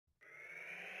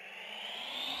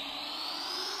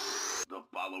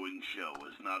following show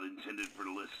is not intended for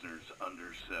listeners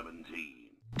under 17.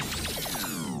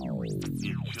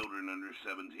 If children under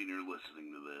 17 are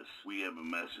listening to this, we have a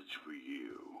message for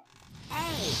you.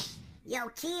 Hey, yo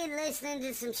kid listening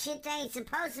to some shit they ain't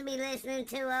supposed to be listening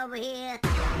to over here.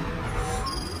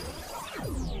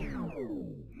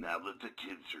 Now that the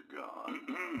kids are gone.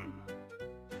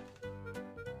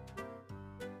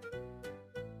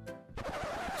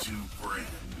 Two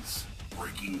friends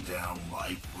breaking down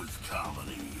life with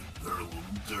comedy. They're a little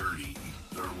dirty,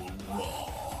 they're a little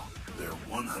raw, they're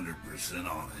 100%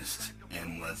 honest,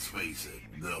 and let's face it,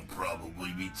 they'll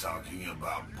probably be talking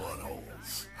about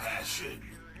buttholes. Hashing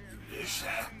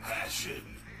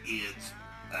it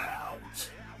out.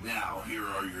 Now here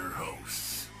are your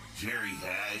hosts, Jerry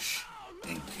Hash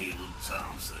and Caleb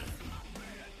Thompson.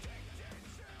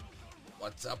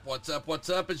 What's up, what's up, what's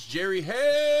up? It's Jerry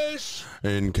Hash.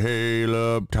 And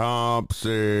Caleb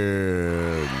Thompson.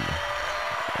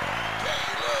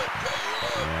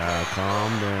 Yeah,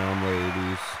 calm down,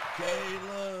 ladies.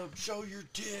 Caleb, show your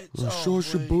tits. Show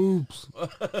us your boobs.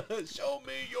 Show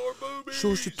me your boobies.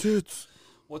 Show us your tits.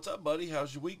 What's up, buddy?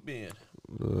 How's your week been? It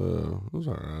was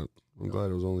alright. I'm glad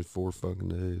it was only 4 fucking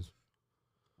days.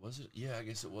 Was it? Yeah, I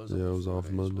guess it was. Yeah, it was off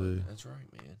Monday. That's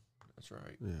right, man. That's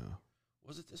right. Yeah.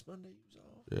 Was it this Monday you was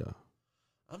off? Yeah.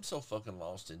 I'm so fucking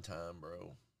lost in time,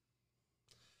 bro.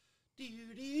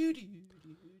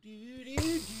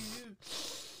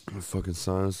 My fucking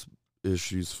sinus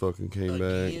issues fucking came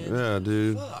back. Again? Yeah,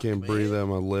 dude. Fuck, Can't breathe man. out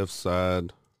my left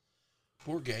side.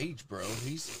 Poor Gage, bro.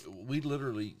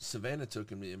 Savannah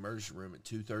took him to the emergency room at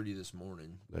 2:30 this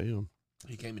morning. Damn.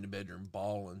 He came in the bedroom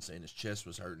bawling, saying his chest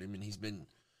was hurting him, and he's been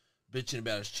bitching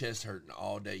about his chest hurting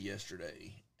all day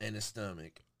yesterday and his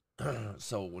stomach.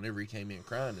 So whenever he came in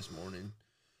crying this morning,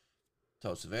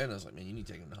 told Savannah, I was like, man, you need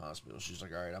to take him to the hospital. She's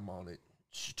like, all right, I'm on it.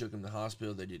 She took him to the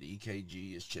hospital. They did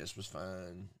EKG. His chest was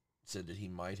fine. Said that he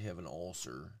might have an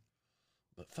ulcer.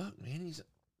 But fuck, man, he's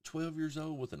 12 years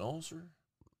old with an ulcer?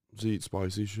 Does he eat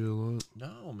spicy shit a lot?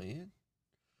 No, man.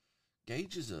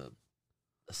 Gage is a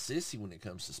sissy when it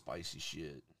comes to spicy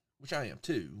shit, which I am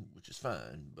too, which is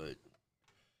fine, but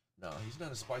no, he's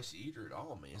not a spicy eater at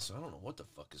all, man, so I don't know what the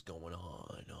fuck is going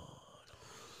on.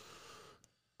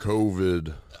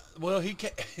 COVID. Well, he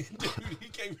came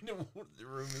into the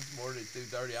room this morning at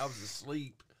 2:30. I was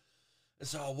asleep, and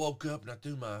so I woke up and I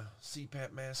threw my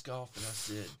CPAP mask off,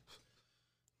 and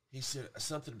he said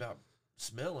something about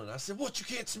smelling. I said, what, you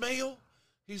can't smell?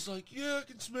 He's like, yeah, I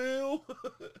can smell.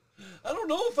 I don't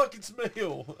know if I can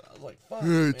smell. I was like, fuck, Hey,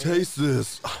 man. taste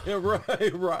this. Yeah, right.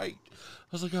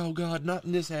 I was like, oh, God, not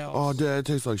in this house. Oh, Dad, it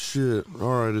tastes like shit.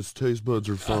 All right, his taste buds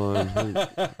are fine.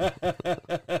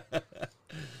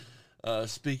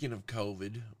 Speaking of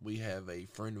COVID, we have a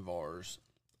friend of ours.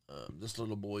 This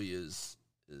little boy is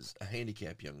a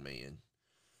handicapped young man.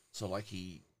 So, like,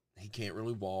 he can't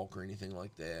really walk or anything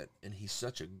like that. And he's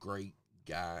such a great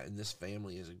guy. And this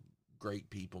family is a great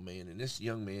people, man. And this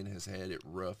young man has had it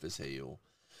rough as hell.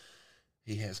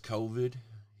 He has COVID.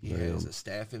 He has a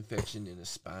staph infection in his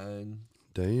spine.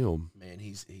 Damn. Man,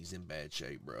 he's in bad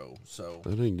shape, bro. So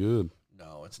That ain't good.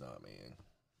 no, it's not, man.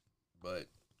 But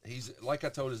he's, like I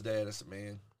told his dad, I said,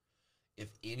 man, if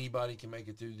anybody can make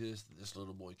it through this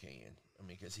little boy can. I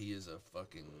mean, because he is a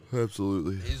fucking...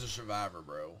 Absolutely. He's a survivor,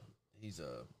 bro. He's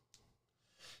a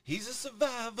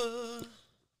survivor.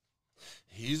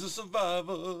 He's a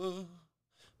survivor.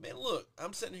 Man, look,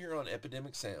 I'm sitting here on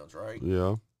Epidemic Sounds, right?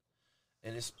 Yeah.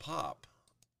 And it's Pop.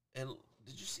 And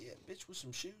did you see that bitch with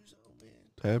some shoes on, man?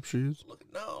 Tap shoes? Look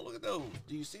at those.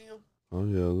 Do you see them? Oh,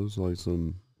 yeah, those like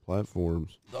some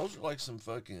platforms. Those are like some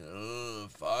fucking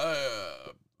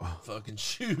fire fucking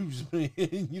shoes, man.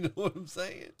 You know what I'm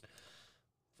saying?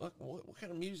 Fuck, what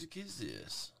kind of music is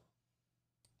this?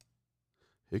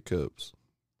 Hiccups.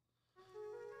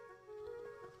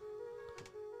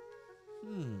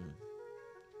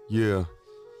 Yeah.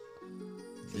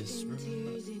 This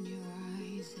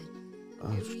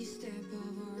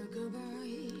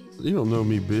You don't know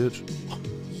me, bitch.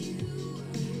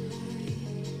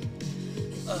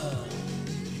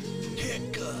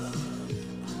 hiccup.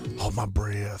 Hold my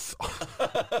breath.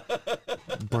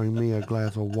 Bring me a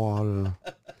glass of water.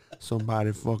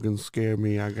 Somebody fucking scare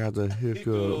me. I got the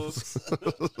hiccups.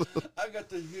 I got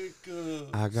the hiccups.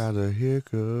 I got a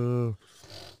hiccup.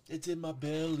 It's in my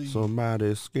belly.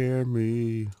 Somebody scare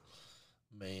me.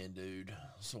 Man, dude.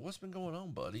 So what's been going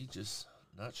on, buddy? Just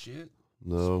not shit?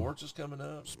 No. Sports is coming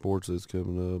up. Sports is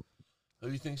coming up. Who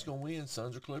do you think's going to win,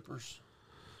 Suns or Clippers?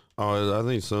 Oh, I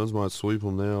think Suns might sweep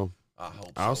them now. I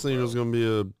hope I was so, thinking it bro. was going to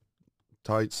be a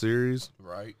tight series,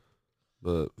 Right?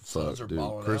 but Suns fuck, are dude.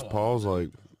 balling Chris out on Paul's them. like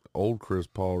old Chris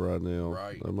Paul right now.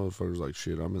 Right. That motherfucker's like,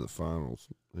 shit, I'm in the finals.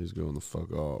 He's going the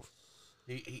fuck off.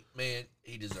 Man,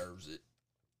 he deserves it.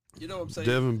 You know what I'm saying?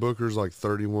 Devin Booker's like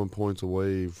 31 points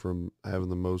away from having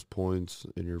the most points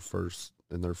in their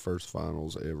first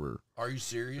finals ever. Are you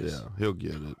serious? Yeah, he'll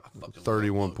get it. I fucking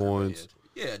 31 love Booker, points.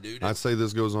 man. Yeah, dude. I'd say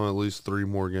this goes on at least 3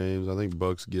 more games. I think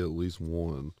Bucks get at least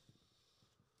 1.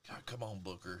 God, come on,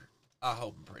 Booker. I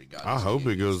hope and pray to God. I this hope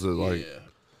game it goes is- to like. Yeah.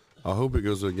 I hope it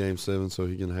goes to a game 7 so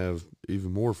he can have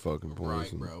even more fucking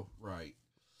points. Right, bro. Right.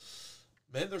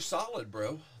 Man, they're solid,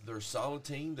 bro. They're a solid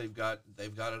team. They've got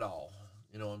it all.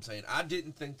 You know what I'm saying? I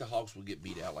didn't think the Hawks would get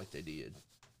beat out like they did.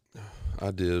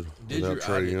 I did. Did without you?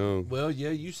 Trae Young. Well, yeah,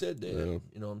 you said that. Yeah.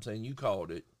 You know what I'm saying? You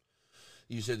called it.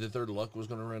 You said that their luck was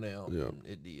going to run out. Yeah. And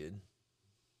it did.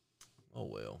 Oh,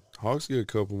 well. Hawks get a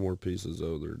couple more pieces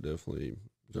though. They're definitely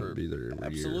going to be there every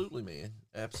year. Absolutely, man.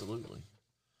 Absolutely.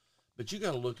 But you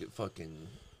got to look at fucking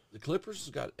the Clippers. Has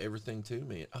got everything too,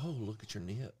 man. Oh, look at your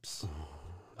nips.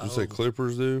 You say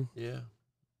Clippers do? Yeah,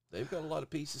 they've got a lot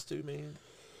of pieces too, man.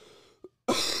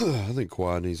 I think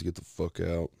Kawhi needs to get the fuck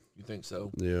out. You think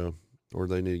so? Yeah, or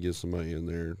they need to get somebody in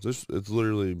there. It's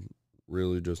literally,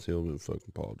 really just him and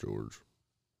fucking Paul George.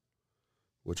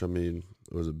 Which I mean,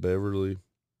 was it Beverly?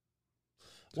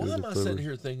 Why To am the I sitting Clippers?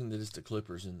 here thinking that it's the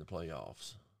Clippers in the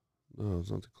playoffs? No, it's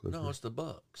not the Clippers. No, it's the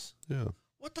Bucks. Yeah,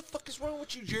 What the fuck is wrong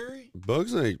with you, Jerry?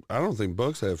 Bucks ain't. I don't think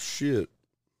Bucks have shit.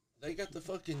 They got the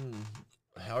fucking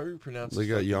however you pronounce. They his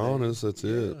got fucking name. Giannis. That's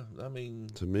it. Yeah, I mean,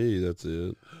 To me, that's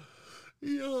it.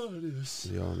 Giannis.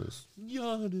 Giannis.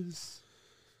 Giannis.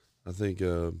 I think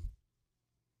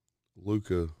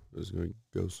Luka is going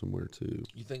to go somewhere too.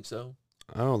 You think so?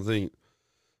 I don't think.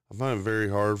 I find it very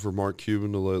hard for Mark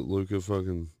Cuban to let Luka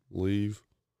fucking leave,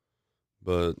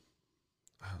 but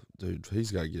dude, he's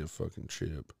got to get a fucking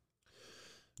chip.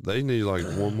 They need like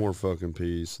one more fucking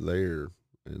piece there,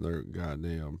 and they're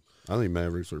goddamn. I think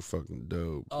Mavericks are fucking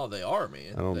dope. Oh, they are,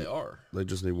 man. They are. They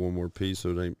just need one more piece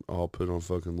so they all put on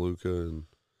fucking Luka and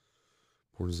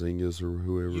Porzingis or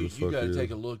whoever the You fuck got it to is.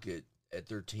 take a look at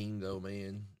their team, though,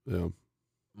 man. Yeah.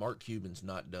 Mark Cuban's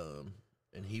not dumb,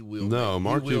 and he will. No,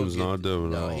 Mark Cuban's not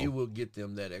dumb at all. No, he will get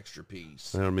them that extra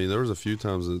piece. And I mean, there was a few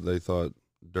times that they thought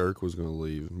Dirk was going to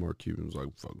leave. And Mark Cuban was like,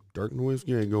 fuck, Dirk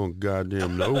Nowitzki ain't going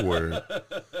goddamn nowhere.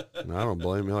 And I don't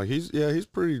blame him. Like, he's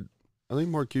pretty, I think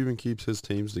Mark Cuban keeps his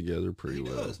teams together pretty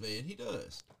well. Man. He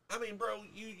does. I mean, bro,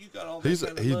 you got all that He's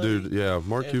kind of money. dude, yeah.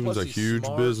 Mark And Cuban's plus a he's huge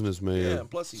smart. businessman. Yeah, and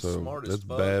plus he's so smart as that's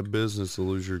fuck. bad business to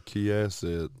lose your key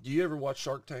asset. Do you ever watch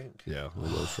Shark Tank? Yeah, I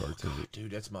love Shark Tank.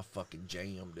 Dude, that's my fucking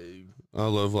jam, dude. I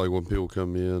love like when people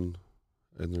come in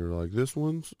and they're like, "This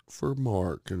one's for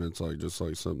Mark," and it's like just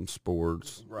like something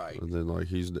sports, Right. And then like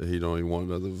he don't even want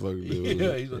nothing to fucking do with Yeah,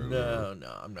 it. he's like, no,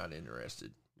 I'm not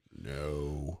interested.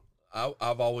 No.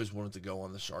 I've always wanted to go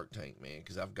on the Shark Tank, man,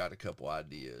 because I've got a couple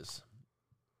ideas.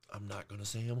 I'm not going to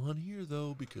say them on here,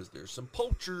 though, because there's some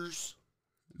poachers.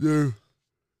 Yeah.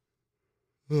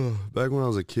 Back when I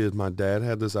was a kid, my dad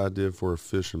had this idea for a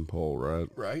fishing pole, right?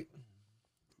 Right?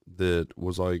 That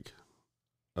was like,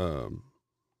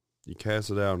 you cast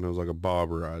it out and it was like a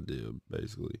bobber idea,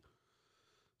 basically.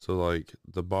 So like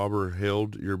the bobber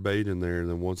held your bait in there, and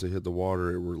then once it hit the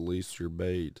water, it released your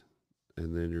bait,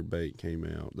 and then your bait came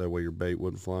out. That way your bait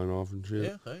wasn't flying off and shit.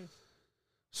 Yeah, hey.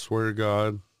 Swear to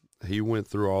God, he went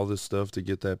through all this stuff to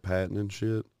get that patent and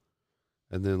shit.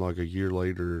 And then like a year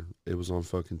later, it was on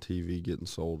fucking TV getting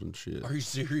sold and shit. Are you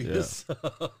serious?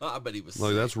 I bet he was Like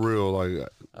sick. that's real. Like,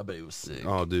 I bet he was sick.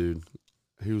 oh dude,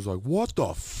 he was like, "What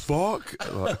the fuck?"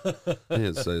 Like, he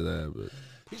didn't say that, but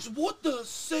He's, what the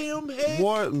Sam heck?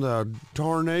 what in the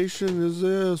tarnation is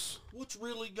this? What's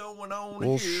really going on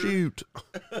Well, here? shoot.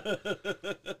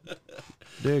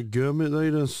 Dadgummit, they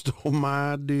done stole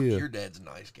my idea. Your dad's a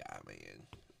nice guy, man.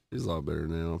 He's a lot better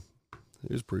now.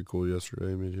 He was pretty cool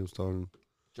yesterday. I mean, he was talking.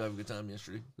 Did you have a good time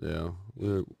yesterday? Yeah,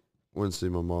 we went to see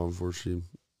my mom before she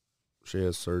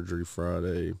has surgery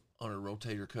Friday. On her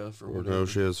rotator cuff or Or whatever? no,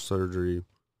 she has surgery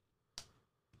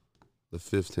the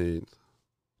 15th.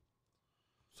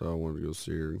 So I wanted to go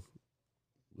see her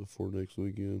before next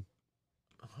weekend.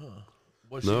 Huh.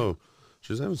 Was No,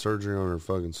 she's having surgery on her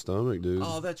fucking stomach, dude.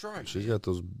 Oh, that's right. She's man.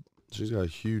 got a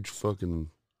huge fucking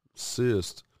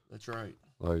cyst. That's right.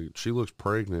 Like, she looks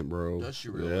pregnant, bro. Does she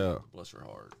really? Yeah. Bless her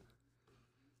heart.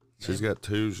 She's got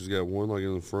two. She's got one like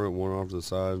in the front, one off to the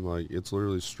side, and like it's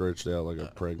literally stretched out like a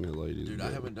pregnant lady. Dude,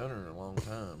 I haven't done her in a long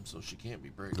time, so she can't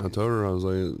be pregnant. I told her, I was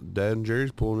like, Dad and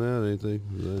Jerry's pulling out anything.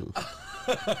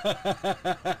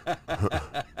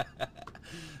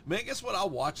 Man, guess what I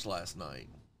watched last night?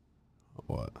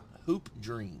 What? Hoop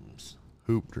Dreams.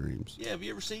 Hoop Dreams. Yeah, have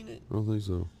you ever seen it? I don't think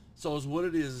so. So it's what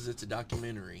it is it's a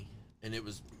documentary, and it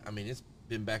was, I mean, it's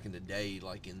been back in the day,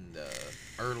 like in the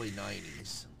early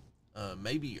 90s,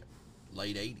 maybe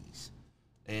late 80s.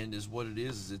 And is what it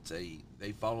is it's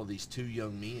they follow these two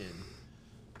young men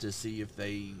to see if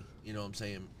they, you know what I'm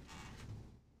saying,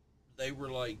 they were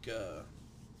like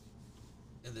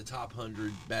in the top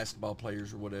 100 basketball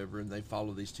players or whatever, and they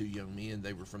follow these two young men.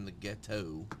 They were from the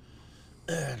ghetto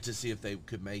to see if they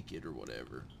could make it or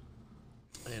whatever.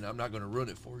 And I'm not going to ruin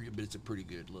it for you, but it's a pretty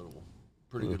good little.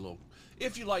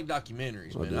 If you like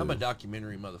documentaries, man, I'm a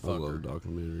documentary motherfucker. I love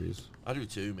documentaries. I do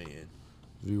too,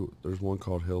 man. There's one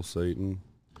called Hell Satan.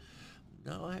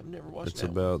 No, I have never watched It's that.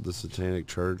 It's about the Satanic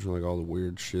Church and like all the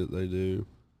weird shit they do.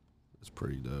 It's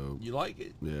pretty dope. You like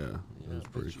it? Yeah, it's I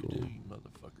pretty bet you cool. do, you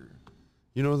motherfucker.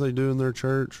 You know what they do in their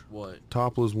church? What?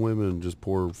 Topless women just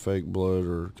pour fake blood,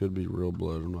 or it could be real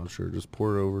blood, I'm not sure. Just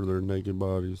pour it over their naked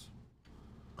bodies.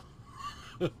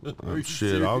 you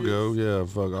Shit, I'll go. serious? Yeah,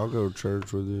 fuck, I'll go to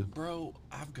church with you. Bro,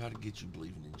 I've got to get you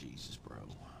believing in Jesus, bro.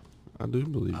 I do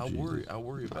believe I Jesus. worry I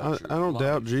about your don't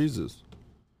doubt life. Jesus.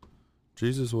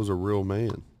 Jesus was a real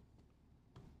man.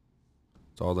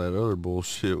 It's all that other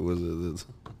bullshit with it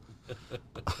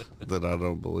that I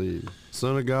don't believe.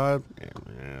 Son of God? Yeah,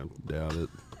 man, doubt it.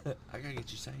 I gotta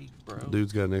get you saved, bro.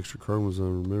 Dude's got an extra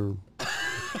chromosome, remember?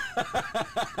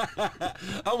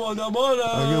 I want no more.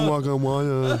 I can walk on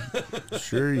one.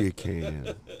 Sure you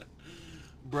can.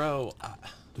 Bro,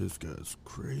 This guy's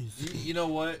crazy. you know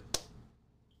what?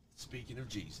 Speaking of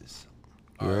Jesus.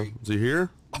 All Yeah. right. Is he here?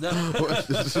 No.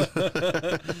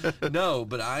 No,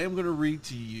 but I am going to read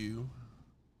to you.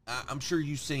 I'm sure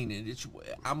you've seen it.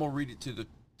 I'm going to read it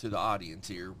to the audience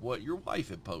here. What your wife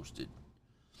had posted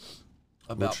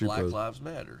about she Black post? Lives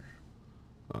Matter.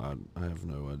 I have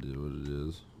no idea what it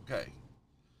is. Okay.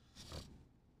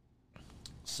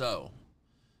 So,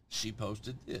 she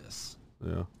posted this.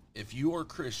 Yeah. If you are a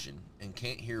Christian and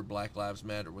can't hear Black Lives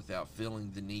Matter without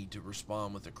feeling the need to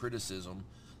respond with a criticism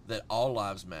that all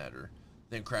lives matter,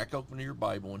 then crack open your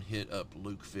Bible and hit up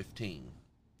Luke 15.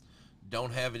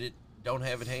 Don't have it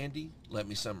handy? Let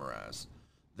me summarize.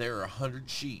 There are 100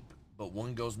 sheep, but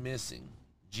one goes missing.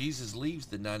 Jesus leaves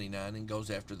the 99 and goes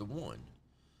after the one.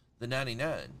 The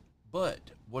 99. But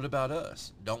what about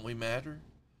us? Don't we matter?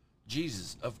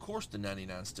 Jesus, of course the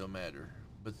 99 still matter,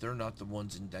 but they're not the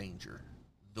ones in danger.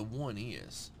 The one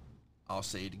is. I'll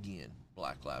say it again.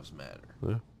 Black Lives Matter.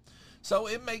 Yeah. So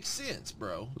it makes sense,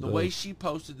 bro. The way she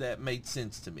posted that made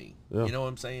sense to me. Yeah. You know what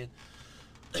I'm saying?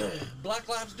 Black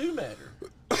lives do matter. You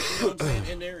know what I'm saying?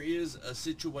 And there is a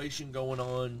situation going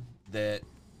on that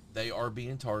they are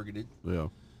being targeted. Yeah.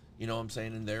 You know what I'm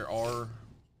saying? And there are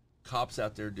cops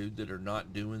out there, dude, that are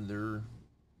not doing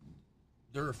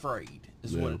they're afraid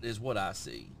is what I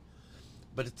see.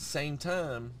 But at the same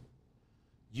time,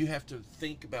 you have to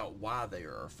think about why they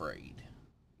are afraid.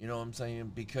 You know what I'm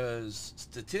saying? Because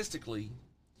statistically,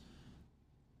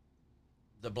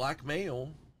 the black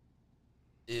male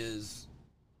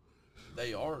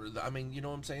I mean, you know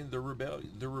what I'm saying?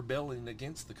 They're rebelling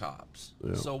against the cops.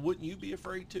 Yeah. So wouldn't you be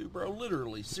afraid too, bro?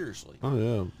 Literally, seriously. Oh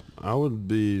yeah. I would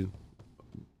be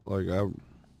like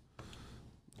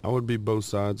I would be both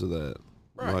sides of that.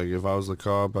 Right. Like if I was the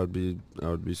cop, I would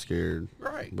be scared.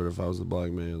 Right. But if I was the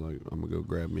black man, like I'm gonna go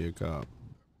grab me a cop.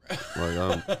 Like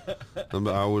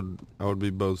I would be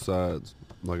both sides.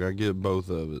 Like I get both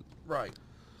of it. Right.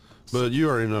 But you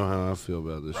already know how I feel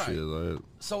about this Right. shit. Like,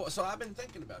 So I've been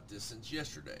thinking about this since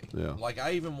yesterday. Yeah. Like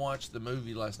I even watched the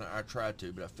movie last night. I tried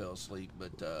to, but I fell asleep.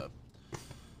 But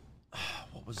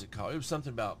what was it called? It was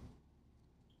something about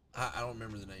I don't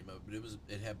remember the name of it,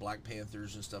 but it had Black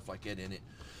Panthers and stuff like that in it.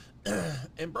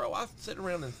 And bro, I sit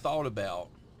around and thought about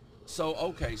so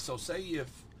say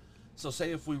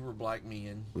if we were black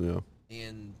men yeah.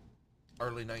 in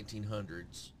early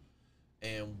 1900s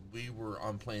and we were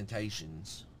on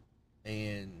plantations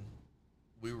and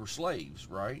we were slaves,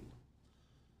 right?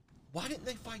 Why didn't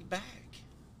they fight back?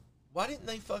 Why didn't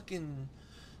they fucking...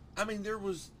 I mean, there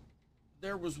was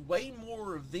way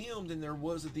more of them than there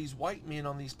was of these white men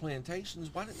on these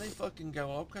plantations. Why didn't they fucking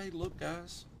go, okay, look,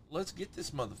 guys, let's get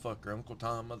this motherfucker, Uncle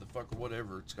Tom, motherfucker,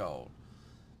 whatever it's called.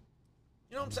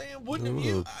 You know what I'm saying? Wouldn't have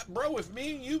you... Bro, if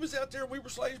me and you was out there and we were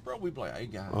slaves, bro, we'd be like, hey,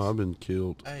 guys. Oh, I've been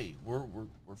killed. Hey, we're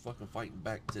fucking fighting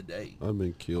back today. I've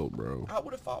been killed, bro. I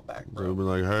would have fought back, They'll bro. be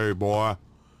like, hey, boy.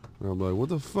 And I'm like, what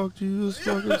the fuck do you just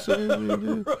fucking say to me,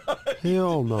 dude?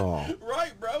 Hell no.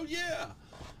 Right, bro, yeah.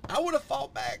 I would have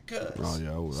fought back, cuz. Oh,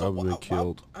 yeah, I would. I've been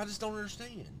killed. I just don't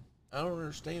understand. I don't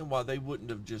understand why they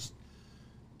wouldn't have just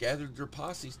gathered their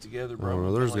posses together, bro. I don't know.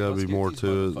 and There's been gotta let's be get more these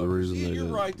to it, the motherfuckers. reason Yeah, they you're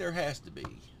did. right, there has to be.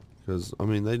 Because, I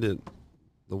mean, the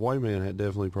white man had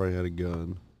definitely probably had a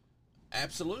gun.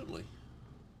 Absolutely.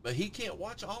 But he can't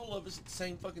watch all of us at the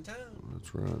same fucking time.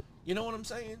 That's right. You know what I'm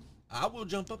saying? I will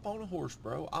jump up on a horse,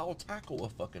 bro. I'll tackle a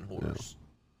fucking horse.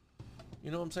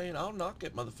 You know what I'm saying? I'll knock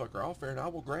that motherfucker off there, and I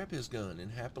will grab his gun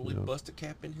and happily bust a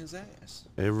cap in his ass.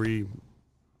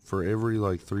 For every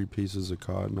like 3 pieces of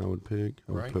cotton I would pick,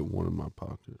 I would Right. put one in my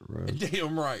pocket, right?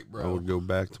 Damn right, bro. I would go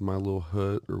back to my little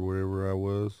hut or wherever I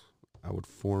was. I would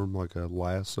form like a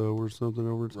lasso or something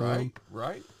over time.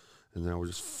 Right. And then I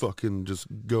would just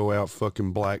go out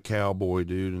fucking black cowboy,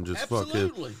 dude, and just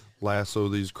Absolutely. fucking lasso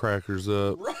these crackers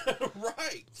up.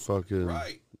 Right. Fucking,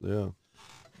 Right. yeah.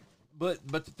 But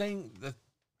the thing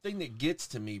that gets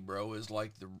to me, bro, is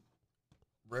like the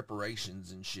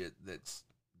reparations and shit that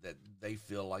they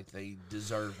feel like they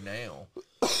deserve now.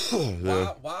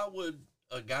 Yeah. Why would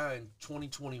a guy in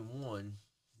 2021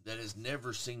 that has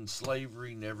never seen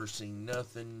slavery, never seen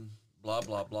nothing, blah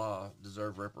blah blah,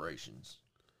 deserve reparations?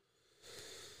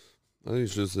 I think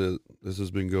it's just that this has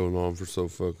been going on for so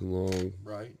fucking long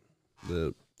Right.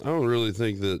 that I don't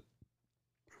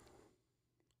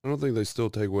think they still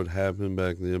take what happened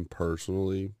back then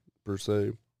personally, per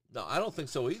se. No, I don't think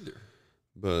so either.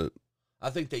 But I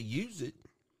think they use it.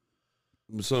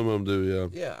 some of them do, yeah.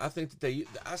 Yeah, I think that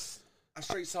I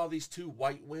straight saw these 2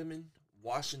 white women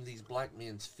washing these black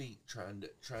men's feet, trying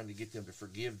to get them to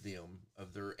forgive them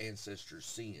of their ancestors'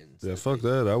 sins. Yeah, fuck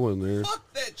that. I wasn't there.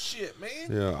 Fuck that shit, man.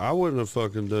 Yeah, I wouldn't have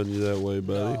fucking done you that way,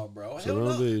 buddy. No, bro. So Hell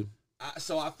don't no. be,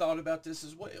 So I thought about this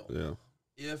as well.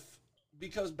 yeah.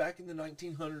 Because back in the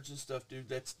 1900s and stuff, dude,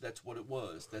 that's what it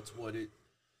was. That's what it.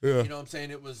 Yeah. You know what I'm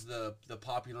saying? It was the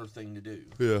popular thing to do.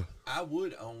 Yeah. I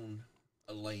would own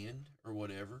a land or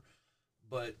whatever,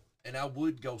 and I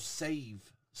would go save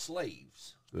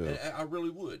slaves. Yeah. And I really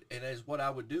would. And as what I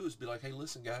would do is be like, hey,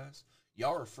 listen, guys,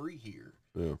 y'all are free here.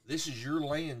 Yeah. This is your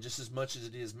land just as much as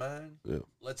it is mine. Yeah.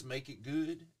 Let's make it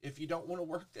good. If you don't want to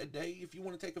work that day, if you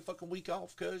want to take a fucking week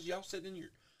off, cuz y'all sit in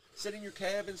your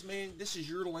cabins, man. This is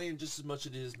your land just as much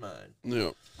as it is mine.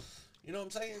 Yeah. You know what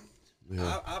I'm saying?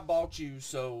 Yeah. I bought you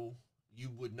so you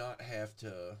would not have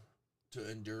to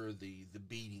endure the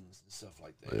beatings and stuff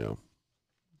like that. Yeah.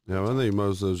 Yeah, I think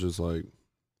most of those just like,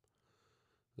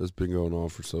 it's been going on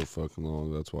for so fucking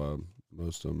long. That's why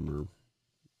most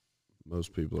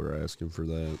people are asking for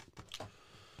that.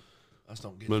 I just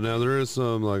don't get But it. now there is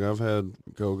some, like, I've had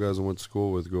a couple guys I went to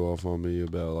school with go off on me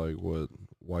about like what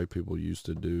white people used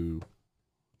to do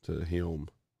to him.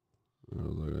 I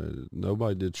was like,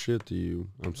 nobody did shit to you.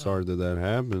 I'm sorry that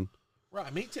happened.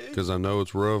 Right, me too. Because I know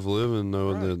it's rough living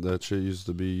knowing Right. that shit used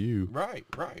to be you. Right.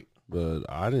 But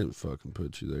I didn't fucking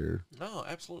put you there. No,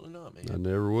 absolutely not, man. I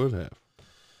never would have.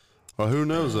 Well, who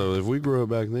knows, though? If we grew up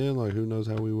back then, like, who knows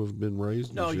how we would have been raised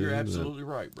and No, shit, you're but- absolutely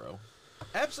right, bro.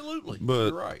 Absolutely.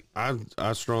 But you're right.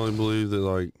 I strongly believe that,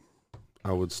 like,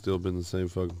 I would still been the same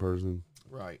fucking person.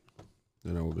 Right.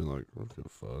 And I would have been like, okay,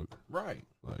 fuck. Right.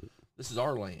 Like, This is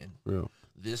our land. yeah.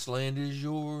 This land is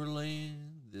your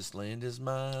land. This land is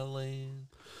my land.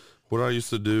 What I used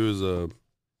to do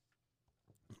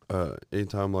is,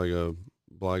 anytime, like, a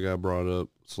black guy brought up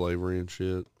slavery and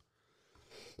shit,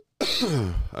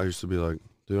 I used to be like,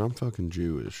 dude, I'm fucking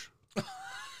Jewish.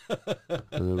 And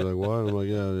they'd be like, what? I'm like,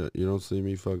 yeah, you don't see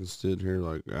me fucking sitting here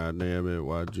like, God damn it,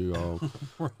 why'd you all,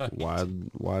 Right.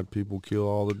 why'd people kill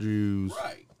all the Jews?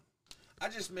 Right.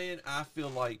 I feel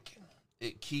like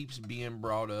it keeps being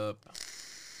brought up.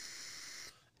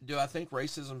 Do I think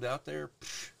racism's out there?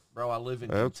 Psh, bro, I live in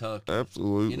Kentucky.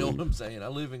 Absolutely. You know what I'm saying? I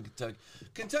live in Kentucky.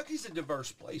 Kentucky's a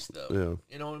diverse place, though.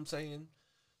 Yeah. You know what I'm saying?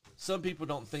 Some people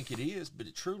don't think it is, but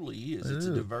it truly is. It's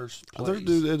a diverse place.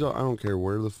 I don't care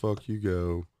where the fuck you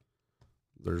go,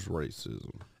 there's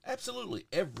racism. Absolutely.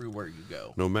 Everywhere you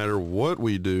go. No matter what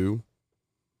we do,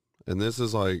 and this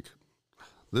is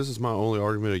my only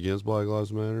argument against Black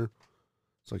Lives Matter.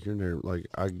 It's like, you're never, like,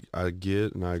 I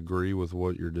get and I agree with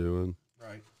what you're doing.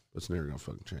 Right. But it's never gonna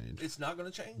fucking change. It's not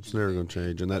going to change. It's never gonna anything,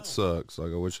 change, and man. that sucks.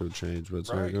 Like, I wish it would change, but it's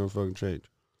never Right. gonna fucking change.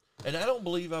 And I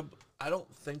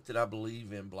don't think that I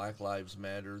believe in Black Lives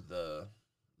Matter, the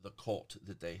cult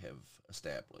that they have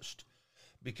established,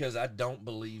 because I don't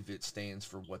believe it stands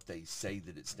for what they say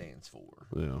that it stands for.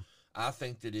 Yeah. I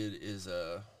think that it is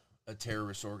a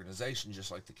terrorist organization,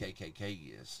 just like the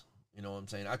KKK is. You know what I'm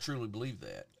saying? I truly believe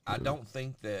that. I don't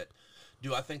think that.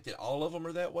 Do I think that all of them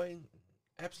are that way?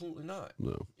 Absolutely not.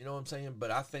 No. You know what I'm saying? But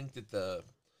I think that the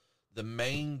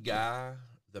main guy,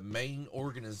 the main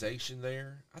organization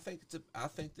there, I think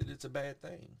that it's a bad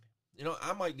thing. You know,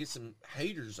 I might get some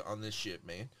haters on this shit,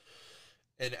 man.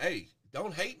 And hey,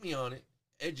 don't hate me on it.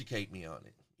 Educate me on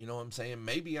it. You know what I'm saying?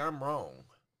 Maybe I'm wrong.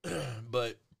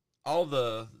 But all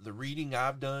the reading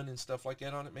I've done and stuff like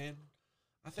that on it, man,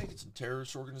 I think it's a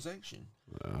terrorist organization.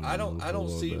 I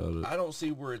don't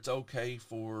see where it's okay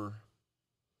for.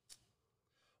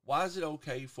 Why is it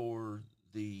okay for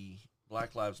the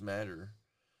Black Lives Matter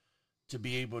to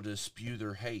be able to spew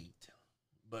their hate,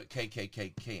 but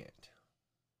KKK can't?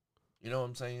 You know what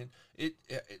I'm saying?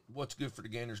 What's good for the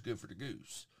gander is good for the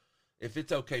goose. If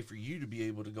it's okay for you to be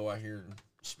able to go out here and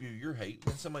spew your hate,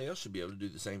 then somebody else should be able to do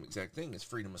the same exact thing. It's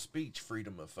freedom of speech,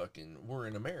 freedom of we're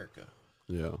in America.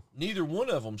 Yeah. Neither one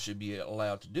of them should be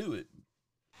allowed to do it.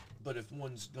 But if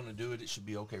one's going to do it, it should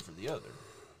be okay for the other.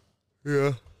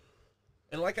 Yeah.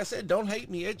 And like I said, don't hate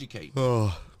me, educate me.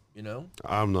 Oh, You know?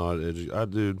 I'm not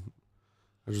educated.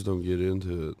 I just don't get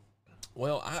into it.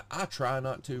 Well, I try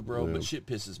not to, bro, Yeah. but shit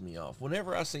pisses me off.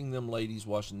 Whenever I seen them ladies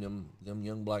washing them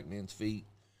young black men's feet,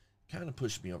 kind of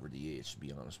pushed me over the edge, to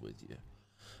be honest with you.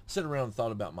 Sat around and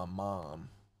thought about my mom.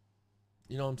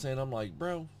 You know what I'm saying? I'm like,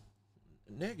 bro,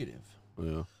 negative.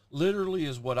 Yeah. Literally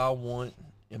is what I want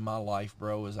in my life,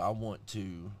 bro, is I want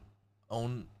to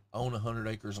own 100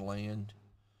 acres of land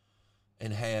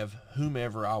and have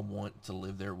whomever I want to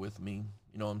live there with me.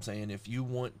 You know what I'm saying? If you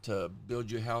want to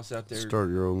build your house out there, Start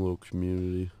your own little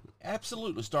community.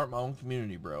 absolutely start my own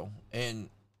community, bro. And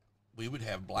we would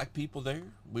have black people there.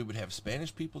 We would have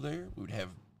Spanish people there. We would have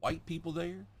white people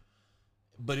there.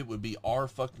 But it would be our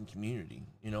fucking community.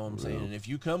 You know what I'm saying? And if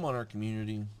you come on our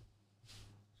community,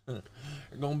 you're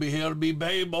going to be hell to be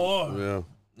babe, boy. Yeah.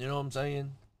 You know what I'm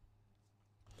saying?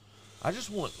 I just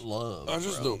want love. I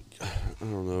just bro. I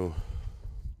don't know.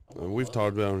 We've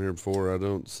talked about it here before. I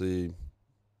don't see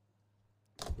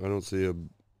a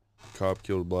cop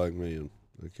killed a black man.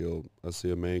 I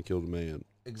see a man killed a man.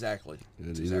 Exactly. And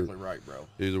That's either- exactly right, bro.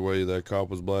 Either way, that cop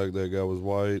was black, that guy was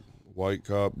white. White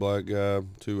cop, black guy,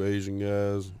 two Asian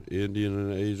guys, Indian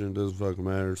and Asian, doesn't fucking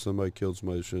matter. Somebody killed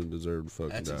somebody, shouldn't deserve to fucking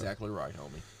That's die. exactly right,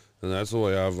 homie. And that's the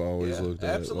way I've always Yeah, looked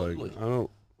at absolutely. it. Like, I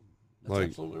don't, That's like,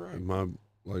 absolutely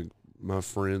right. my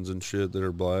friends and shit that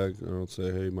are black, I don't say,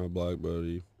 hey, my black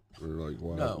buddy, or like,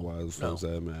 why the fuck does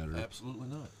that matter? Absolutely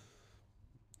not.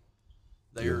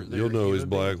 You'll know he's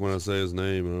black when I say his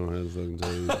name, and I don't have to fucking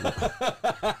tell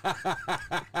you.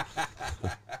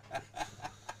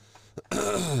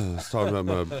 I was talking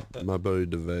about my buddy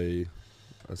DeVay.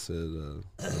 I said,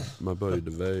 my buddy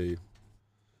DeVay.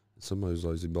 Somebody's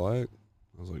like, is he black?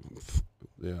 I was like,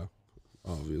 yeah,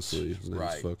 obviously. His name's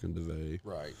Right. fucking DeVay.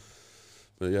 Right.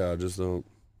 But yeah, I just don't.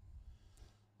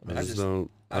 mean, I just don't.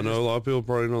 I know a lot of people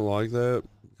probably don't like that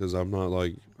because I'm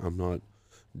not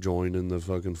joining the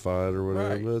fucking fight or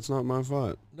whatever. Right. But it's not my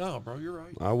fight. No, bro, you're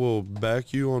right. I will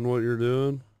back you on what you're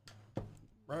doing.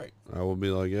 Right. I will be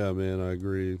like, yeah, man, I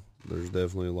agree. There's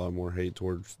definitely a lot more hate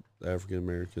towards African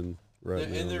American right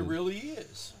now. And there than- really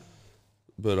is.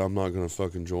 But I'm not gonna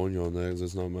fucking join you on that because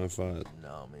it's not my fight.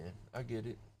 No, man. I get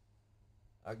it.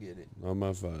 I get it. Not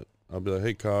my fight. I'll be like,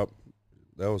 hey, cop,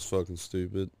 that was fucking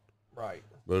stupid. Right.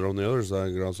 But on the other side,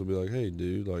 I could also be like, hey,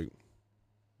 dude, like,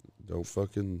 don't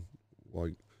fucking,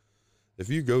 like, if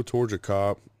you go towards a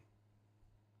cop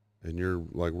and you're,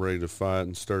 like, ready to fight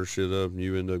and stir shit up and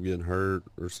you end up getting hurt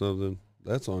or something,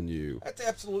 that's on you. That's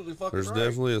absolutely fucking There's right.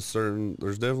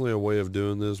 there's definitely a way of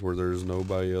doing this where there's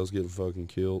nobody else getting fucking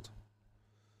killed.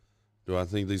 Do I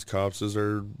think these cops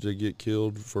deserve to get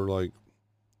killed for, like,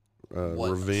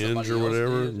 What revenge somebody or else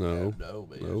whatever? did? No. No,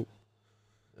 man. Nope.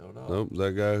 No. Nope.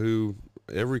 That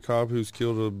guy every cop who's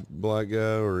killed a black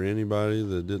guy or anybody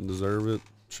that didn't deserve it,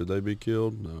 should they be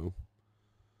killed? No.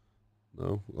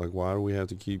 No. Like, why do we have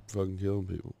to keep fucking killing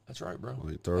people? That's right, bro.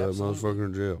 Like, throw Absolutely. that motherfucker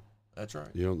in jail. That's right.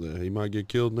 You know, he might get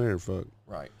killed in there, fuck.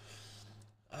 Right.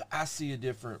 I see a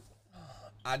different.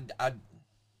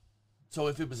 So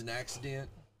if it was an accident,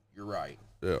 you're right.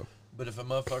 Yeah. But if a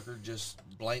motherfucker just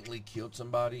blatantly killed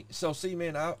somebody, so see,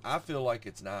 man, I feel like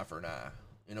it's an eye for an eye.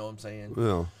 You know what I'm saying?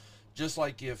 Yeah. Just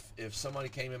like if somebody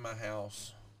came in my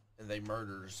house and they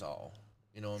murdered us all,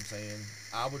 you know what I'm saying?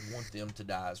 I would want them to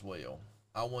die as well.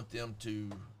 I want them to,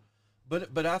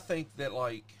 but I think that,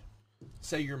 like,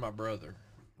 say you're my brother,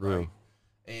 right?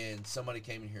 And somebody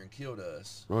came in here and killed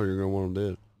us. Oh, you're gonna want him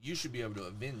dead. You should be able to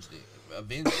avenge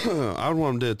them. I'd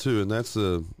want him dead too, and that's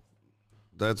what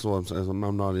I'm saying.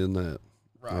 I'm not in that.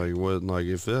 Right. Like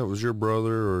if that was your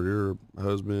brother or your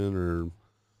husband or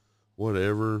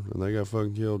whatever, and they got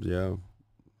fucking killed, yeah,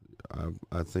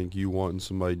 I think you wanting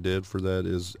somebody dead for that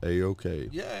is A-okay.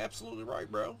 Yeah, absolutely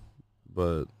right, bro.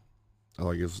 But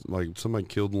like if somebody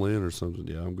killed Lynn or something,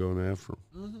 yeah, I'm going after him.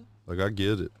 Mm-hmm. Like I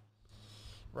get it,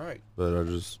 Right. but I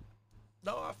just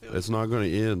No, I feel it's not going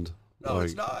to end. No, like,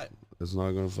 it's not. It's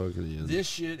not going to fucking end. This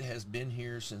shit has been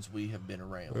here since we have been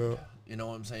around. Yeah. You know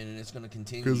what I'm saying? And it's going to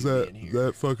continue Because being here.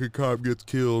 that fucking cop gets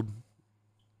killed,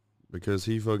 because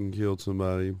he fucking killed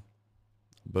somebody,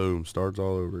 boom, starts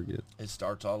all over again. It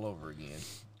starts all over again.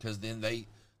 Because then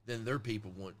their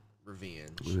people want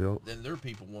revenge. Yep. Then their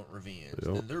people want revenge.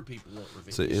 Yep. Then their people want revenge.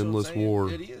 It's an You see what I'm endless saying? war.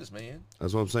 It is, man.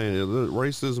 That's what I'm saying.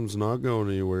 Racism's not going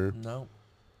anywhere. No.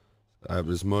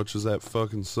 As much as that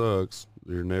fucking sucks,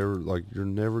 you're never going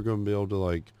to be able to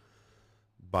like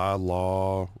by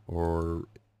law or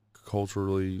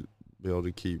culturally be able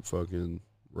to keep fucking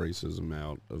racism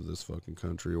out of this fucking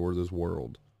country or this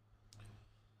world.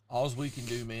 All we can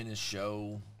do, man, is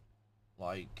show,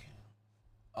 like,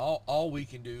 all we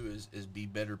can do is be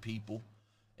better people,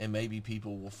 and maybe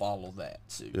people will follow that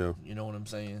suit. Yeah. You know what I'm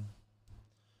saying?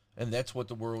 And that's what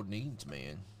the world needs,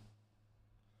 man.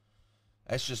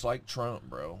 That's just like Trump,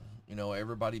 bro. You know,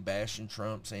 everybody bashing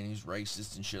Trump, saying he's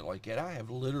racist and shit like that. I have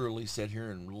literally sat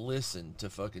here and listened to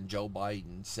fucking Joe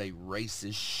Biden say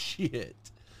racist shit,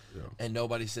 Yeah. and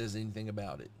nobody says anything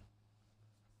about it.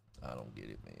 I don't get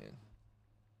it, man.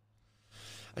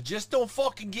 I just don't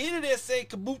fucking get it, S.A.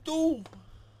 Kabuto.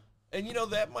 And you know,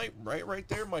 that might, right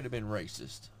there might have been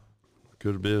racist.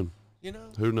 Could have been. You know?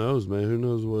 Who knows, man? Who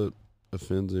knows what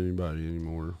offends anybody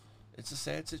anymore? It's a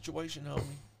sad situation, homie.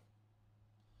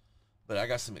 But I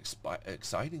got some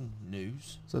exciting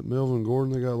news. Is that Melvin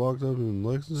Gordon that got locked up in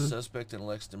Lexington? Suspect in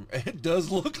Lexington. It does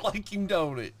look like him,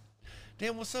 don't it?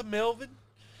 Damn, what's up, Melvin?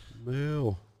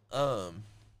 Mel. But-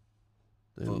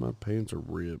 Damn, my pants are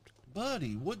ripped.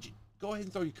 Buddy, would you go ahead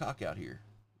and throw your cock out here?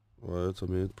 Well, it's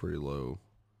pretty low.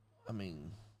 I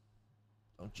mean,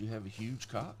 don't you have a huge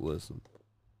cock? Listen.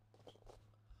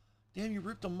 Damn, you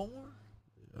ripped them more?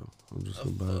 Yeah, I'm just Oh,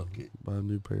 going to fuck it. buy a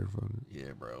new pair fucking.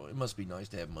 Yeah, bro. It must be nice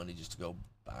to have money just to go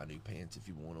buy new pants if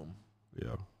you want them.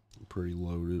 Yeah, I'm pretty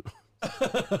loaded.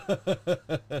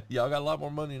 Y'all got a lot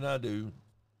more money than I do.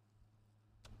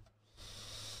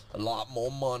 A lot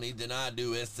more money than I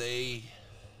do, S.A.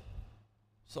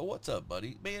 So what's up,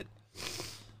 buddy? Man,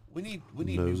 we need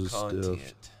Nose new is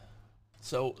content.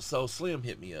 So Slim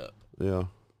hit me up, Yeah,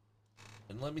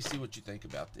 and let me see what you think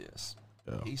about this.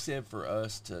 yeah, He said for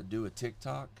us to do a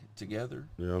TikTok together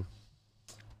yeah.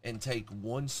 and take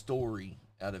one story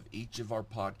out of each of our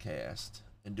podcasts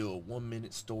and do a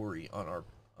 1-minute story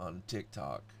on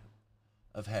TikTok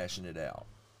of hashing it out.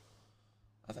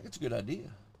 I think it's a good idea.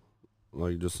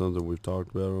 Like just something we've talked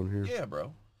about on here. Yeah,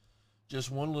 bro. Just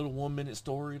one little 1-minute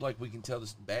story, like we can tell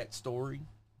this bat story.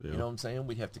 Yeah. You know what I'm saying?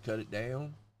 We'd have to cut it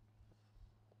down.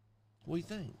 What do you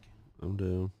think? I'm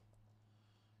down.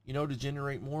 You know, to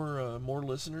generate more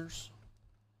listeners?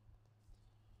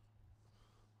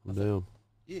 I'm down.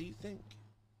 Yeah, you think?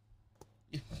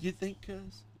 You think,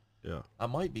 cuz? Yeah. I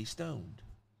might be stoned.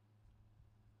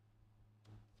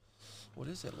 What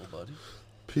is that, little buddy?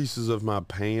 Pieces of my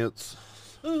pants.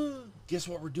 Guess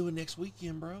what we're doing next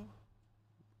weekend, bro?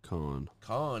 Con.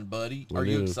 Buddy. We Are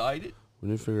you do. excited? We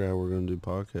need to figure out how we're going to do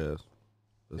podcasts.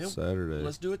 That's Yeah, Saturday.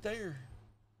 Let's do it there.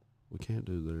 We can't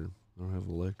do there. I don't have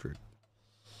electric.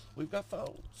 We've got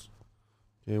phones.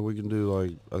 Yeah, we can do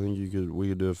like, I think we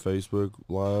could do a Facebook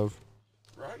live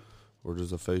Right? or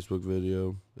just a Facebook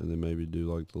video and then maybe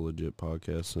do like the legit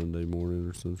podcast Sunday morning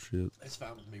or some shit. That's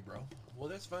fine with me, bro. Well,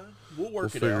 that's fine. We'll We'll work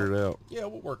it figure out. it out. Yeah,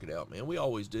 we'll work it out, man. We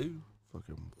always do.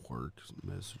 Fucking work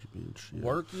message me and shit.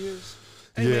 Work is?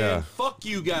 Hey, Yeah. man, fuck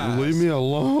you guys. Leave me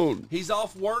alone. He's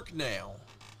off work now.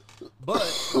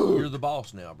 But you're the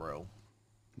boss now, bro.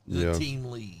 The Yeah.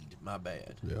 team lead. My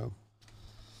bad. Yeah.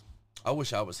 I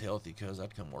wish I was healthy, cuz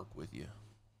I'd come work with you.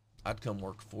 I'd come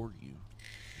work for you.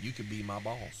 You could be my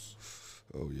boss.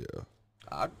 Oh yeah.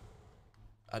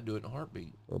 I'd do it in a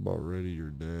heartbeat. I'm already your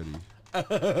daddy.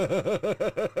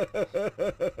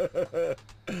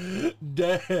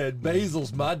 Dad.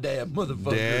 Basil's my dad,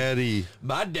 motherfucker. Daddy.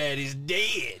 My daddy's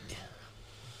dead.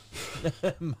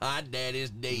 My daddy's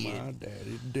dead. My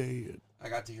daddy dead. I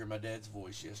got to hear my dad's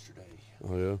voice yesterday.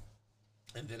 Oh yeah.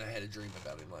 And then I had a dream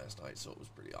about him last night, so it was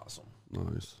pretty awesome.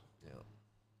 Nice. Yeah.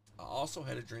 I also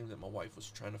had a dream that my wife was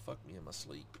trying to fuck me in my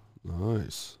sleep.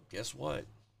 Nice. Guess what?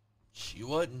 She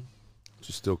wasn't. Did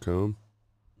you still come?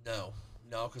 No,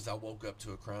 because I woke up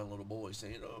to a crying little boy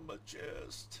saying, "Oh, my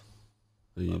chest."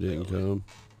 And you My didn't belly. come?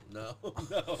 No,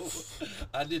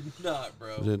 I did not,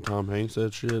 bro. Didn't Tom Hanks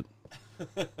that shit?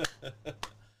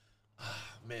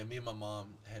 Man, me and my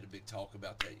mom had a big talk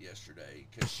about that yesterday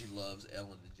because she loves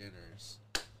Ellen DeGeneres,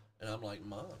 and I'm like,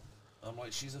 Mom,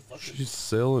 she's a fucking She's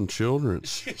selling children.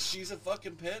 she's a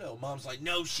fucking pedo. Mom's like,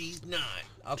 no, she's not.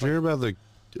 I was Did you hear like, about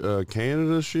the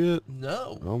Canada shit?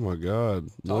 no. Oh my God.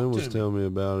 Talk Lynn to was me. telling me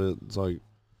about it. It's like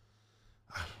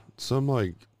some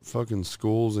like fucking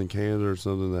schools in Canada or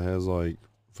something that has like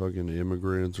fucking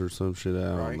immigrants or some shit.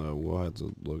 I Right. don't know. We'll have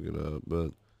to look it up.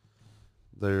 But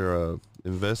they're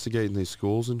investigating these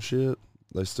schools and shit.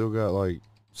 They still got like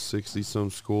 60 some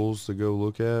schools to go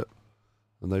look at,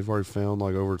 and they've already found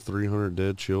like over 300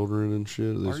 dead children and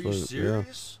shit. Are you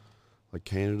serious? Yeah. Like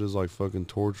Canada's like fucking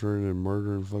torturing and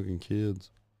murdering fucking kids.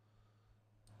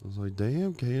 I was like,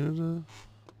 damn, Canada.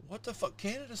 What the fuck?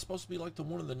 Canada's supposed to be like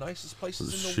one of the nicest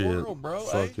places in Shit, the world, bro.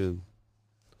 Eh? fucking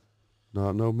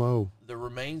not no mo. The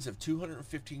remains of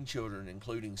 215 children,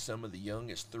 including some of the young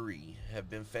as 3, have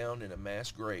been found in a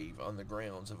mass grave on the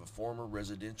grounds of a former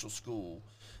residential school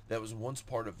that was once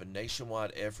part of a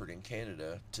nationwide effort in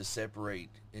Canada to separate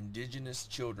Indigenous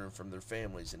children from their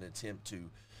families in an attempt to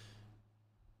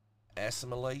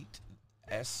assimilate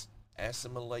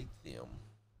them.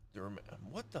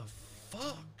 What the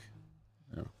fuck?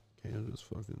 Yeah, Canada's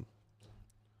fucking.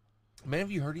 Man,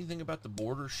 have you heard anything about the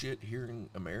border shit here in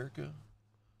America?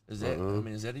 Is that, I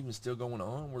mean, is that even still going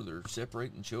on where they're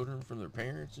separating children from their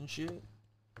parents and shit?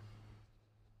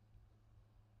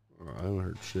 I haven't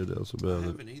heard shit else I about it.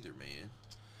 haven't either,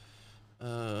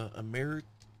 man. American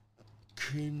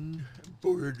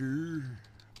border,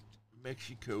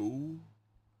 Mexico.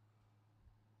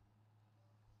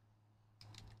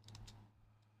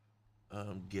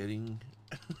 Getting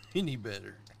any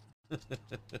better.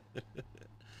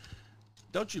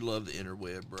 Don't you love the